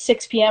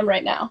 6 p.m.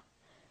 right now.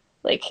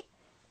 Like,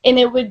 and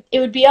it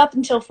would be up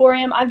until 4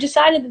 a.m. I've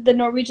decided that the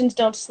Norwegians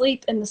don't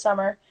sleep in the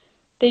summer.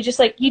 They just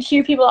like you'd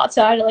hear people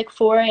outside at like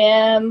 4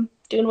 a.m.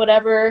 doing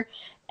whatever,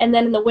 and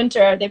then in the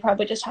winter they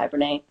probably just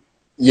hibernate.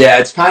 Yeah,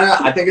 it's kind of.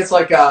 I think it's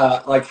like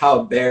how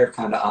a bear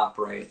kind of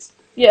operates.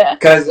 Yeah.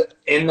 Because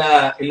in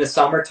the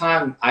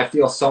summertime, I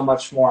feel so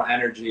much more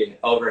energy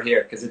over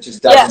here because it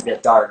just Yeah. doesn't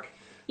get dark.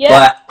 Yeah.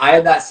 But I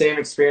had that same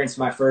experience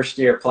my first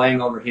year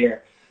playing over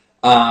here.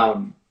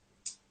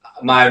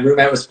 My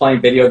roommate was playing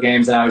video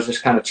games and I was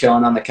just kind of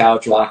chilling on the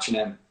couch watching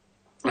him.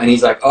 And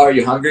he's like, "Oh, are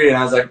you hungry?" And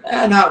I was like,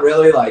 not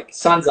really. Like,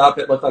 sun's up.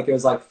 It looked like it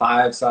was like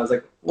 5. So I was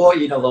like, we'll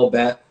eat a little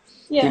bit.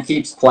 Yeah. He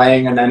keeps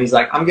playing. And then he's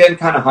like, "I'm getting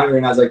kind of hungry."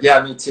 And I was like,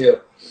 "Yeah, me too."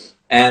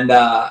 And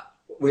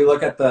we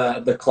look at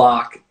the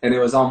clock and it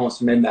was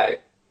almost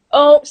midnight.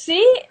 Oh,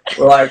 see?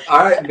 We're like, all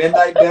right,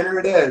 midnight dinner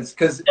it is.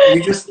 Because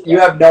you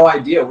have no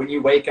idea when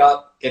you wake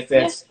up if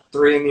it's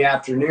 3 in the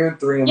afternoon,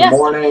 3 in the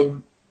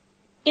morning.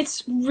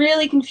 It's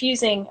really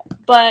confusing,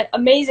 but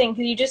amazing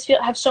because you just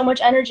have so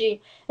much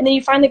energy. And then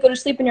you finally go to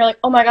sleep and you're like,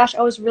 oh my gosh,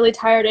 I was really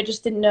tired. I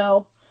just didn't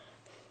know.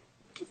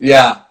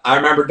 Yeah, I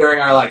remember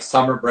during our like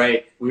summer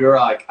break, we were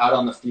like out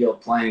on the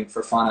field playing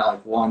for fun at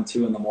like 1,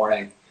 2 in the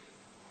morning.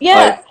 Yeah.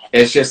 Like,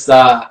 it's just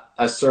a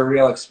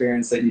surreal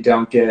experience that you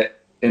don't get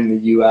in the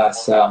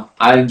U.S. So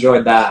I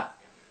enjoyed that.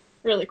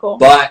 Really cool.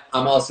 But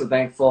I'm also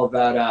thankful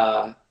that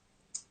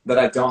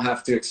I don't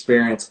have to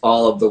experience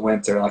all of the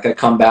winter. Like I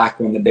come back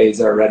when the days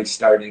are already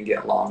starting to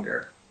get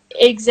longer.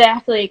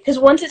 Exactly, because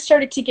once it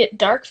started to get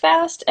dark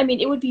fast, I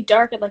mean, it would be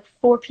dark at like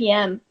 4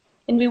 p.m.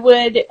 and we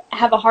would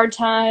have a hard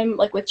time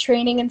like with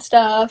training and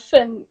stuff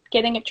and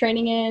getting a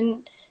training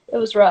in. It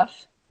was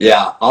rough.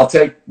 Yeah, I'll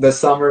take the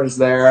summers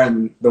there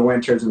and the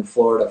winters in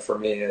Florida for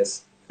me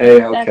is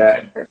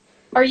A-okay.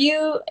 Are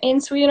you in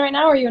Sweden right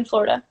now or are you in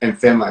Florida? In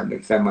Finland.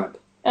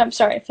 I'm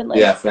sorry, Finland.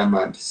 Yeah,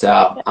 Finland.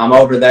 So I'm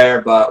over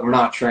there, but we're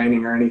not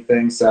training or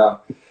anything. So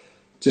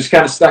just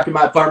kind of stuck in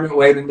my apartment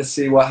waiting to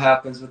see what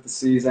happens with the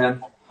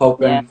season.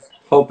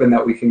 hoping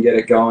that we can get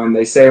it going.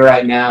 They say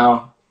right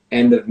now,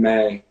 end of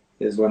May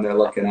is when they're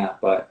looking at,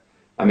 but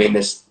I mean,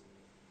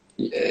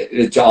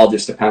 it all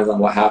just depends on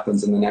what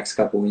happens in the next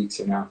couple weeks,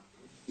 you know?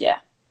 Yeah.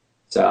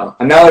 So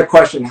another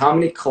question, how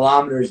many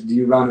kilometers do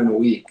you run in a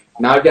week?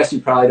 Now, I guess you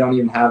probably don't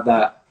even have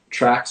that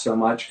track so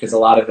much because a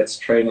lot of it's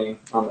training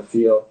on the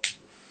field.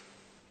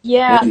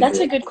 Yeah, that's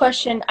a good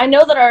question. I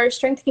know that our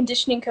strength and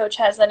conditioning coach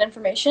has that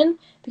information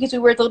because we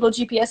wear the little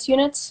GPS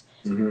units,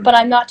 but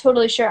I'm not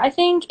totally sure. I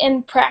think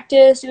in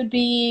practice it would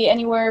be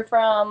anywhere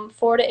from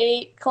 4 to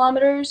 8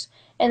 kilometers,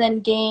 and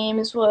then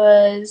games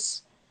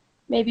was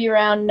maybe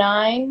around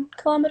 9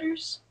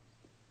 kilometers.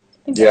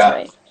 I think that's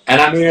right.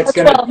 And I mean, it's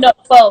going to... 12, no,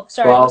 12,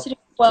 sorry. 12, I was doing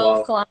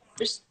 12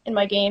 kilometers in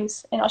my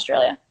games in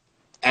Australia.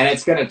 And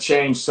it's going to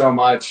change so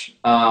much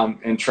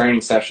in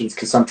training sessions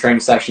because some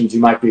training sessions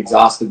you might be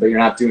exhausted, but you're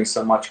not doing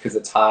so much because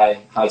it's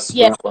high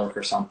sprint work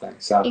or something.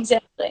 So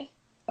exactly.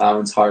 That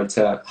one's hard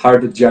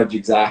to judge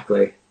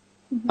exactly.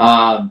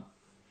 All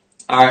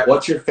right,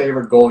 what's your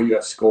favorite goal you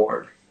have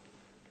scored?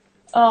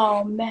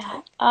 Oh,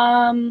 man.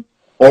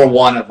 Or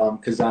one of them,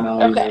 because I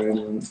know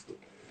you.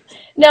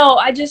 No,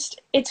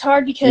 it's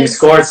hard because you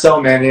scored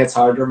so many, it's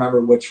hard to remember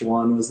which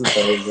one was the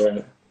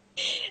favorite.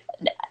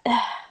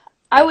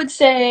 I would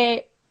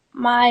say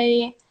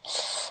I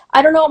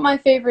don't know what my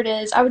favorite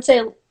is. I would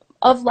say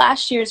of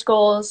last year's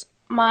goals,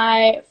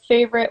 my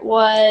favorite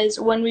was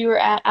when we were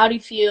at Audi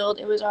Field.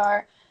 It was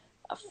our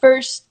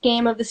first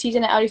game of the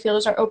season at Audi Field. It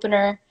was our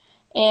opener,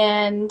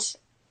 and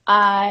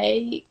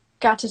I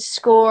got to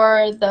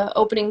score the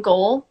opening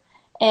goal,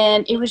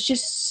 and it was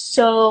just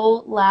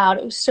so loud.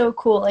 It was so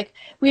cool. Like,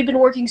 we had been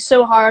working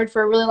so hard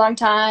for a really long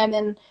time,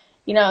 and,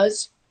 you know,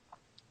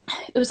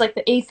 it was like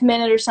the 8th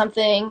minute or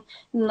something,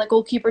 and the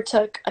goalkeeper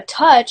took a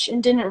touch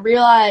and didn't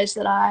realize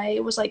that I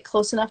was like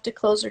close enough to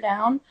close her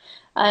down.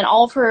 And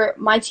all of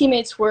my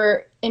teammates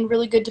were in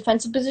really good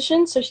defensive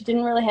positions, so she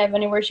didn't really have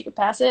anywhere she could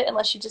pass it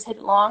unless she just hit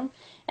it long.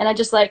 And I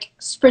just like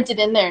sprinted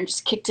in there and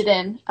just kicked it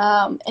in.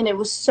 And it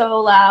was so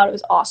loud. It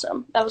was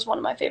awesome. That was one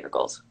of my favorite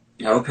goals.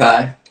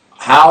 Okay.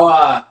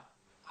 How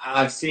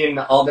I've seen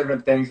all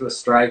different things with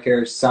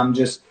strikers. Some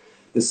just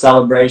the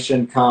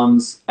celebration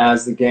comes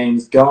as the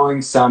game's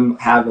going. Some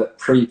have it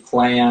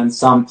pre-planned.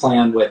 Some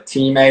plan with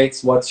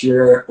teammates. What's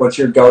your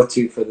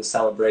go-to for the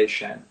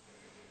celebration?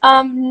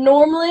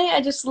 Normally,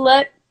 I just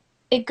let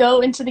it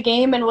go into the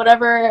game, and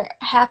whatever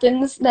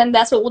happens, then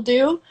that's what we'll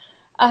do.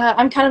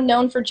 I'm kind of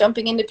known for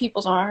jumping into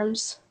people's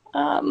arms.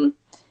 You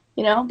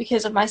know,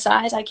 because of my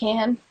size, I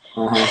can.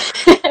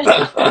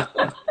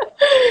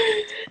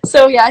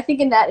 So yeah, I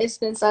think in that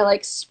instance, I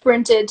like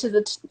sprinted to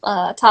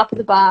the top of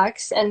the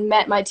box and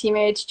met my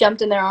teammates,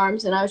 jumped in their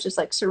arms, and I was just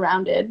like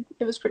surrounded.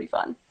 It was pretty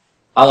fun.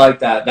 I like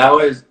that. That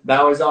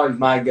was always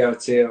my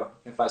go-to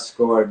if I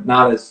scored.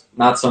 Not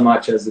so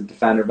much as a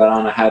defender, but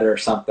on a header or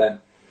something.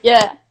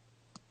 Yeah.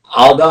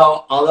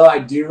 Although I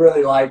do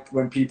really like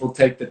when people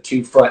take the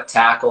 2-foot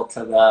tackle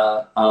to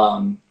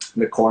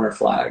the corner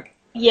flag.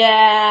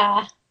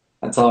 Yeah.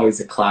 That's always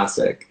a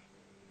classic.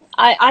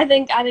 I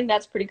think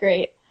that's pretty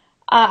great.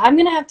 I'm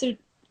gonna have to,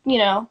 you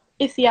know,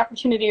 if the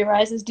opportunity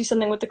arises, do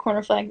something with the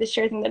corner flag this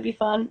year. I think that'd be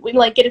fun. We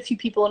like get a few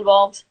people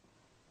involved.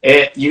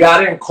 You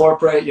got to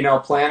incorporate, you know,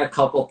 plan a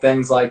couple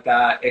things like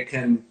that. It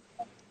can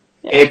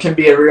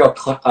be a real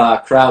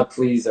crowd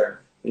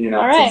pleaser, you know.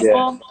 All right,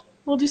 well,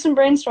 we'll do some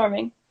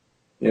brainstorming.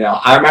 You know,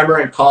 I remember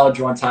in college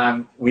one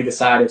time we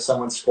decided if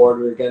someone scored,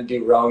 we were going to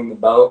do rowing the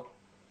boat.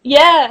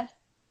 Yeah.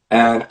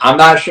 And I'm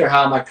not sure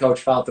how my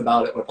coach felt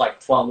about it with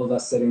like 12 of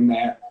us sitting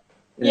there.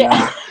 You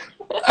know?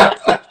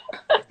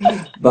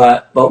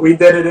 But we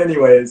did it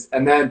anyways.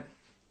 And then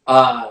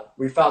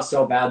we felt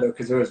so bad though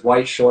because there was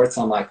white shorts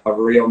on like a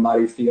real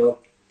muddy field.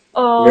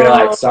 Oh. We were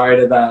like sorry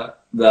to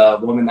the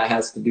woman that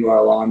has to do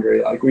our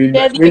laundry. Like we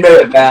made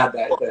it bad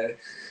that day.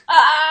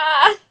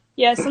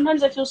 Yeah,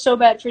 sometimes I feel so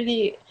bad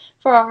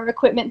for our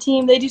equipment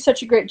team. They do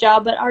such a great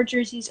job, but our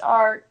jerseys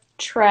are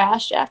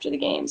trashed after the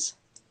games.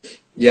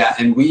 Yeah,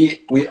 and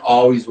we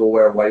always will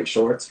wear white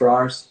shorts for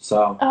ours,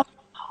 so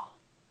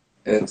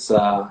it's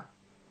not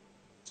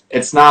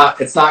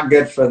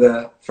good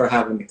for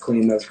having to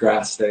clean those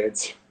grass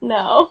stains.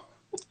 No.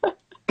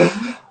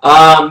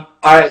 All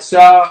right,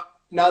 so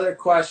another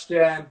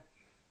question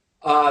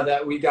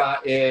that we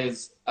got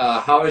is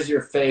how has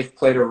your faith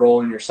played a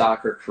role in your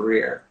soccer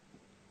career?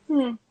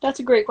 That's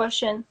a great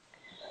question.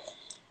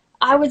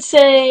 I would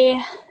say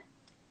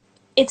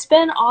it's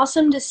been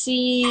awesome to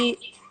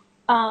see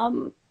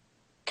kind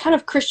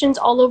of Christians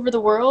all over the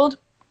world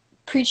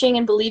preaching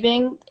and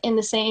believing in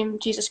the same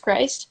Jesus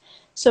Christ.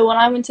 So when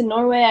I went to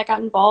Norway, I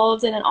got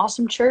involved in an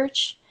awesome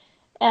church,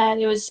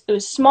 and it was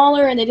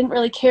smaller, and they didn't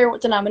really care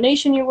what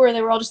denomination you were.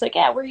 They were all just like,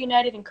 yeah, we're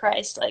united in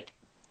Christ. Like,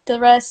 the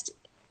rest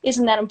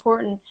isn't that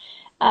important.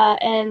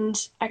 And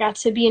I got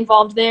to be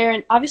involved there,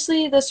 and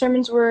obviously the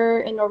sermons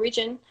were in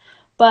Norwegian,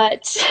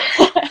 but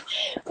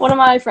one of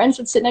my friends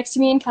would sit next to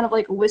me and kind of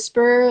like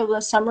whisper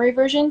the summary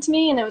version to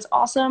me, and it was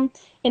awesome.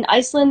 In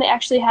Iceland, they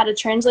actually had a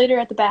translator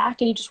at the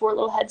back, and you just wore a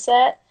little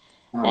headset.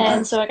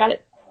 And so I got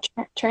it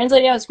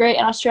translate. Yeah, it was great.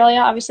 In Australia,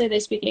 obviously they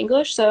speak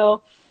English,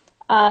 so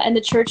and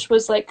the church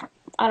was like,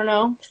 I don't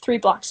know, 3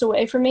 blocks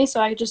away from me, so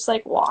I just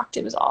like walked.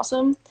 It was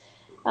awesome,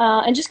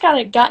 and just kind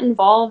of got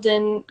involved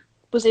and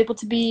was able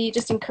to be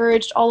just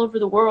encouraged all over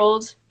the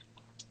world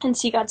and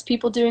see God's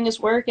people doing His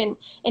work and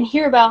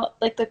hear about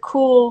like the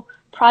cool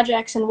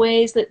projects and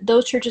ways that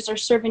those churches are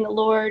serving the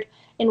Lord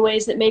in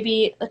ways that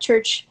maybe a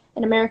church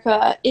in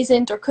America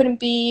isn't or couldn't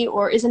be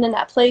or isn't in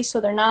that place, so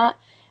they're not.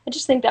 I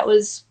just think that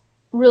was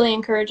really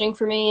encouraging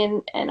for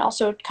me and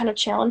also kind of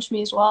challenged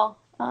me as well.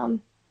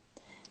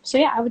 So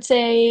yeah, I would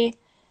say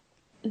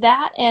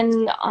that,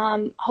 and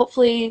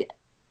hopefully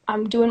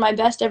I'm doing my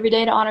best every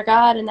day to honor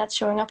God, and that's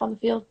showing up on the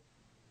field.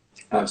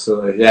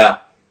 Absolutely, yeah.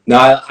 No,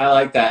 I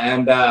like that,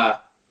 and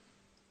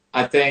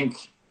I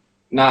think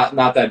not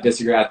that I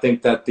disagree. I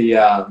think that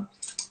the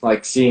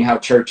like seeing how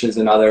churches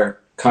in other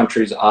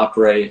countries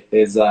operate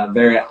is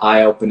very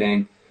eye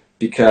opening,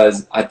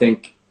 because I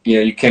think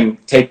you can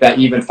take that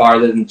even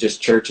farther than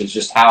just churches.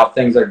 Just how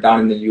things are done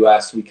in the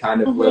U.S. We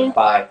kind of live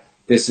by,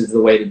 this is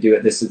the way to do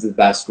it. This is the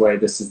best way.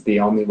 This is the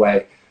only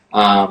way.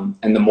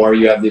 And the more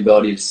you have the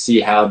ability to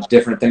see how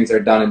different things are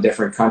done in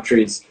different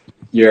countries,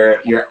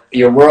 your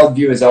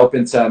worldview is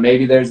open to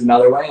maybe there's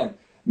another way, and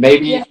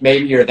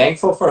maybe you're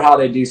thankful for how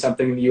they do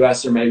something in the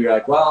U.S., or maybe you're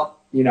like, well,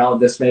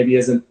 this maybe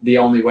isn't the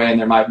only way, and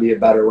there might be a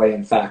better way,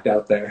 in fact,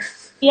 out there.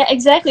 Yeah,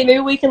 exactly. Maybe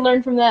we can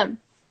learn from them.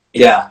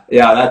 Yeah,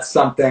 that's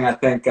something I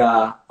think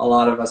a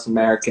lot of us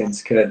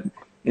Americans could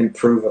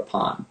improve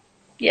upon.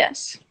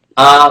 Yes.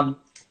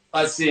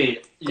 Let's see.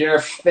 Your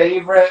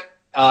favorite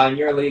in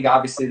your league,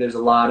 obviously there's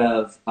a lot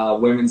of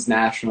women's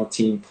national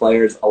team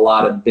players, a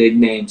lot of big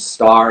name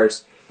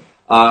stars.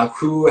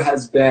 Who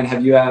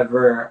have you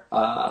ever,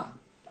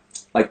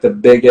 like the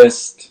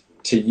biggest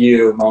to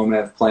you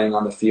moment of playing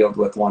on the field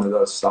with one of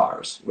those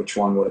stars? Which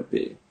one would it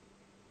be?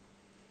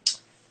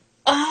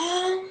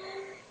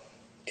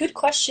 Good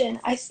question.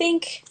 I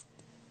think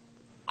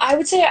I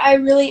would say I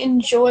really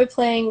enjoy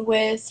playing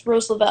with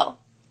Rose Lavelle.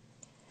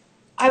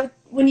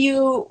 When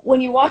you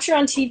watch her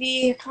on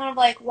TV, you're kind of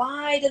like,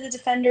 why did the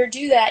defender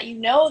do that? You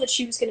know that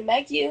she was going to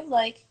meg you,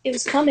 like it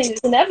was coming, it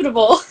was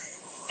inevitable.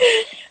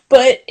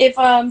 But if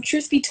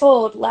truth be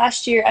told,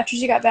 last year after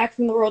she got back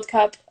from the World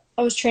Cup,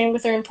 I was training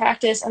with her in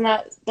practice, and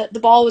that the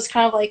ball was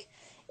kind of like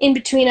in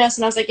between us,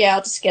 and I was like, yeah,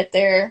 I'll just get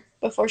there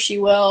before she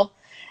will.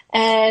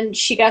 And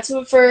she got to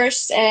it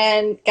first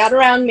and got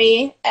around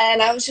me,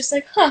 and I was just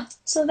like, huh,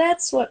 so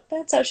that's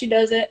how she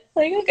does it.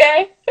 Like,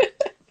 okay.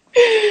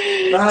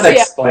 That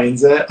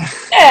explains it.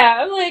 Yeah,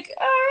 I'm like,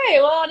 all right,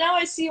 well, now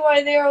I see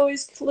why they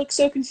always look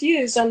so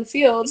confused on the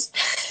field.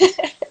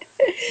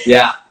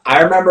 Yeah,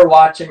 I remember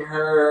watching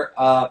her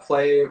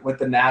play with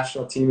the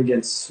national team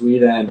against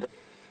Sweden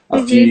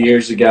a few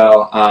years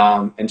ago,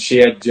 and she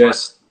had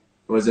just,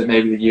 was it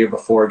maybe the year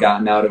before,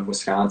 gotten out of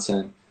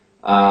Wisconsin.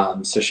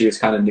 So she was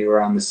kind of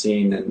newer on the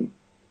scene, and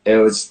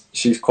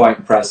she's quite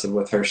impressive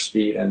with her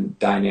speed and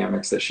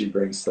dynamics that she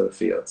brings to the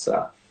field.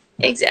 So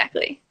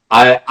Exactly.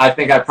 I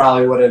think I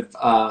probably would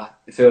have,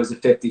 if it was a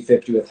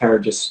 50-50 with her,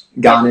 just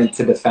gone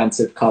into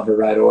defensive cover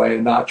right away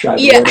and not tried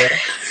to hit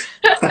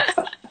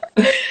her.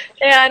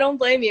 Yeah, I don't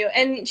blame you.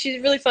 And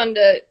she's really fun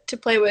to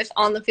play with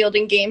on the field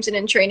in games and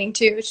in training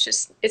too.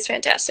 It's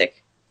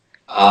fantastic.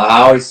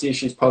 I always see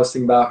she's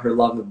posting about her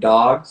love of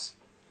dogs.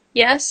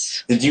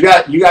 Yes. Did you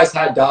guys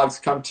had dogs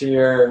come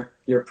to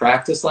your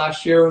practice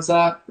last year? Was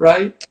that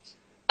right?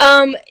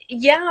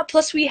 Yeah.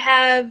 Plus, we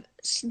have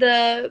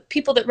the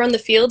people that run the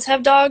fields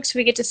have dogs, so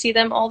we get to see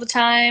them all the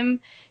time.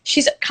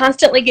 She's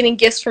constantly getting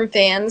gifts from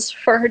fans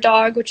for her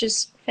dog, which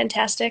is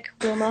fantastic,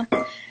 Wilma.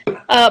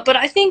 But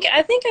I think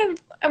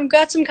I've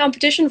got some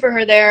competition for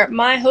her there.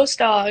 My host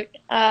dog,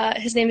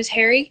 his name is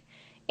Harry,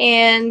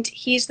 and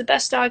he's the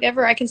best dog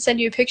ever. I can send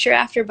you a picture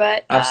after,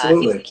 but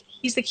Absolutely.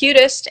 He's the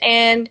cutest,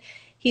 and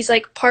he's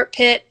like part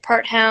pit,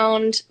 part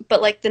hound,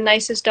 but like the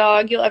nicest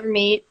dog you'll ever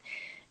meet.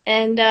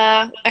 And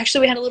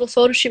actually, we had a little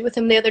photo shoot with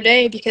him the other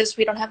day because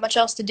we don't have much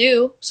else to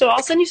do. So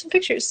I'll send you some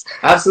pictures.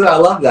 Absolutely, I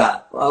love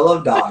that. I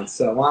love dogs,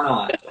 so why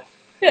not?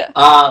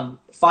 Yeah.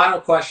 Final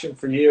question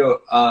for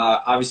you.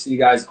 Obviously, you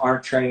guys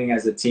aren't training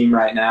as a team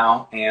right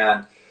now,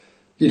 and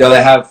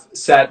they have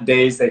set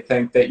days they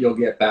think that you'll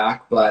get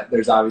back, but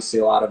there's obviously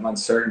a lot of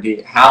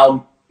uncertainty.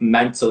 How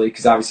mentally,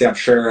 because obviously I'm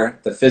sure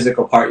the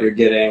physical part you're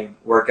getting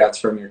workouts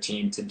from your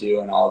team to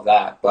do and all of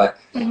that, but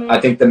I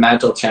think the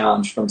mental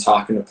challenge from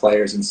talking to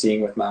players and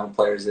seeing with my own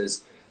players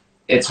is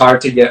it's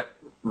hard to get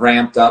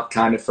ramped up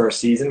kind of for a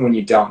season when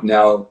you don't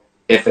know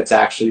if it's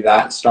actually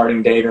that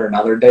starting date or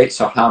another date.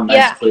 So how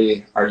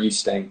mentally are you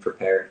staying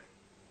prepared?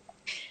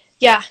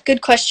 Yeah,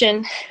 good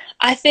question.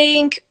 I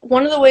think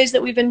one of the ways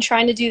that we've been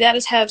trying to do that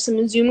is have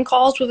some Zoom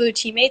calls with our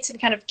teammates and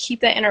kind of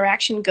keep that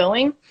interaction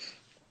going.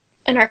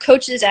 And our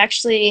coaches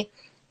actually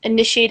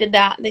initiated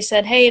that. They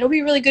said, hey, it'll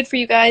be really good for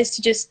you guys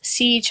to just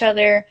see each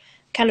other,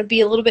 kind of be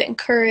a little bit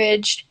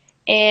encouraged,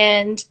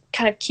 and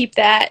kind of keep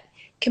that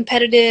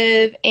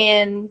competitive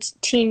and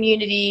team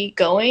unity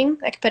going,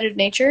 that competitive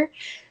nature.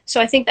 So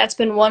I think that's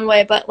been one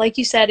way. But like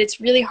you said, it's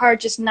really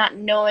hard just not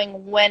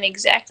knowing when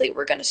exactly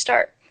we're going to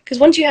start. because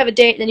once you have a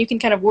date, then you can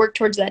kind of work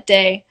towards that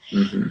day.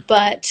 Mm-hmm.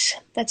 But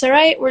that's all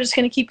right. We're just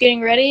going to keep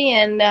getting ready,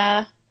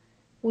 and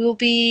we'll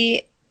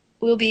be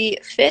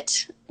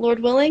fit, Lord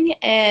willing,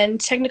 and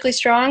technically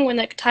strong when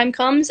that time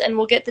comes, and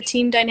we'll get the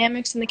team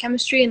dynamics and the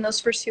chemistry in those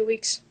first few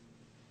weeks.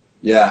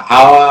 Yeah.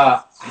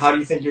 How do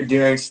you think you're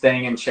doing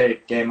staying in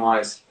shape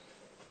game-wise?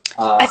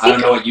 I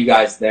don't know what you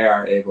guys there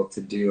are able to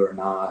do or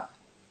not.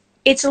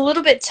 It's a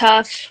little bit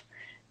tough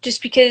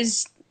just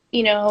because,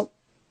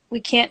 we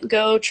can't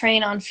go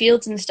train on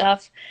fields and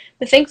stuff.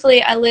 But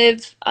thankfully, I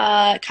live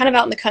kind of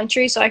out in the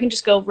country, so I can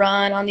just go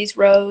run on these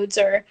roads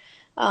or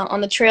on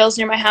the trails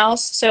near my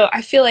house. So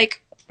I feel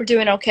like we're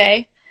doing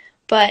okay.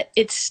 But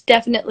it's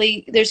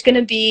definitely, there's going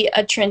to be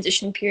a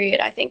transition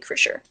period, I think, for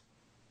sure.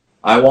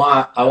 I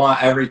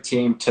want every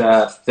team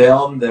to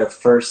film their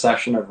first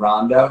session of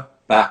Rondo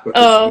back with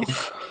the team.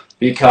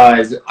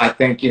 Because I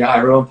think,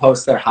 everyone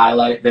posts their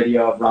highlight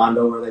video of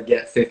Rondo where they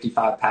get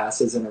 55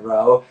 passes in a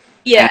row.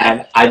 Yeah.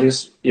 And I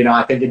just,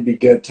 I think it'd be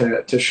good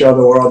to show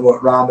the world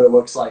what Rondo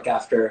looks like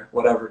after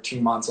whatever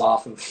 2 months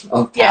off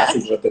of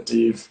passes with the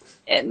team.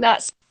 And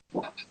that's...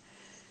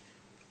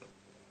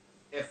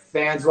 If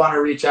fans want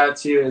to reach out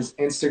to you, is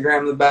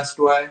Instagram the best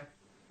way?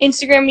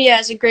 Instagram,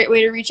 is a great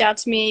way to reach out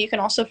to me. You can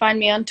also find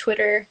me on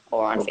Twitter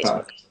or on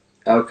Facebook.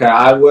 Okay,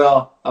 I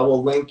will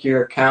link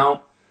your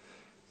account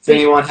if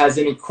anyone has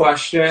any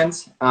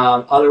questions.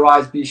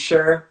 Otherwise, be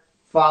sure,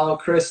 follow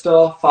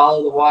Crystal,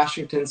 follow the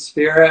Washington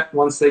Spirit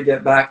once they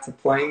get back to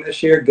playing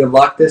this year. Good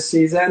luck this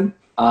season.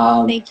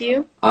 Thank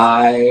you.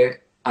 I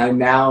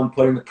now am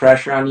putting the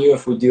pressure on you,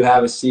 if we do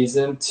have a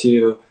season,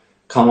 to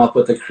come up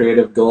with a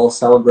creative goal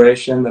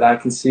celebration that I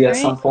can see at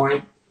some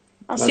point.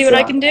 I'll see what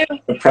I can do.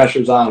 The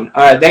pressure's on.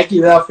 All right, thank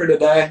you, though, for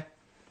today.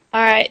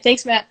 All right,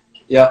 thanks, Matt.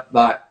 Yep,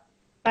 bye.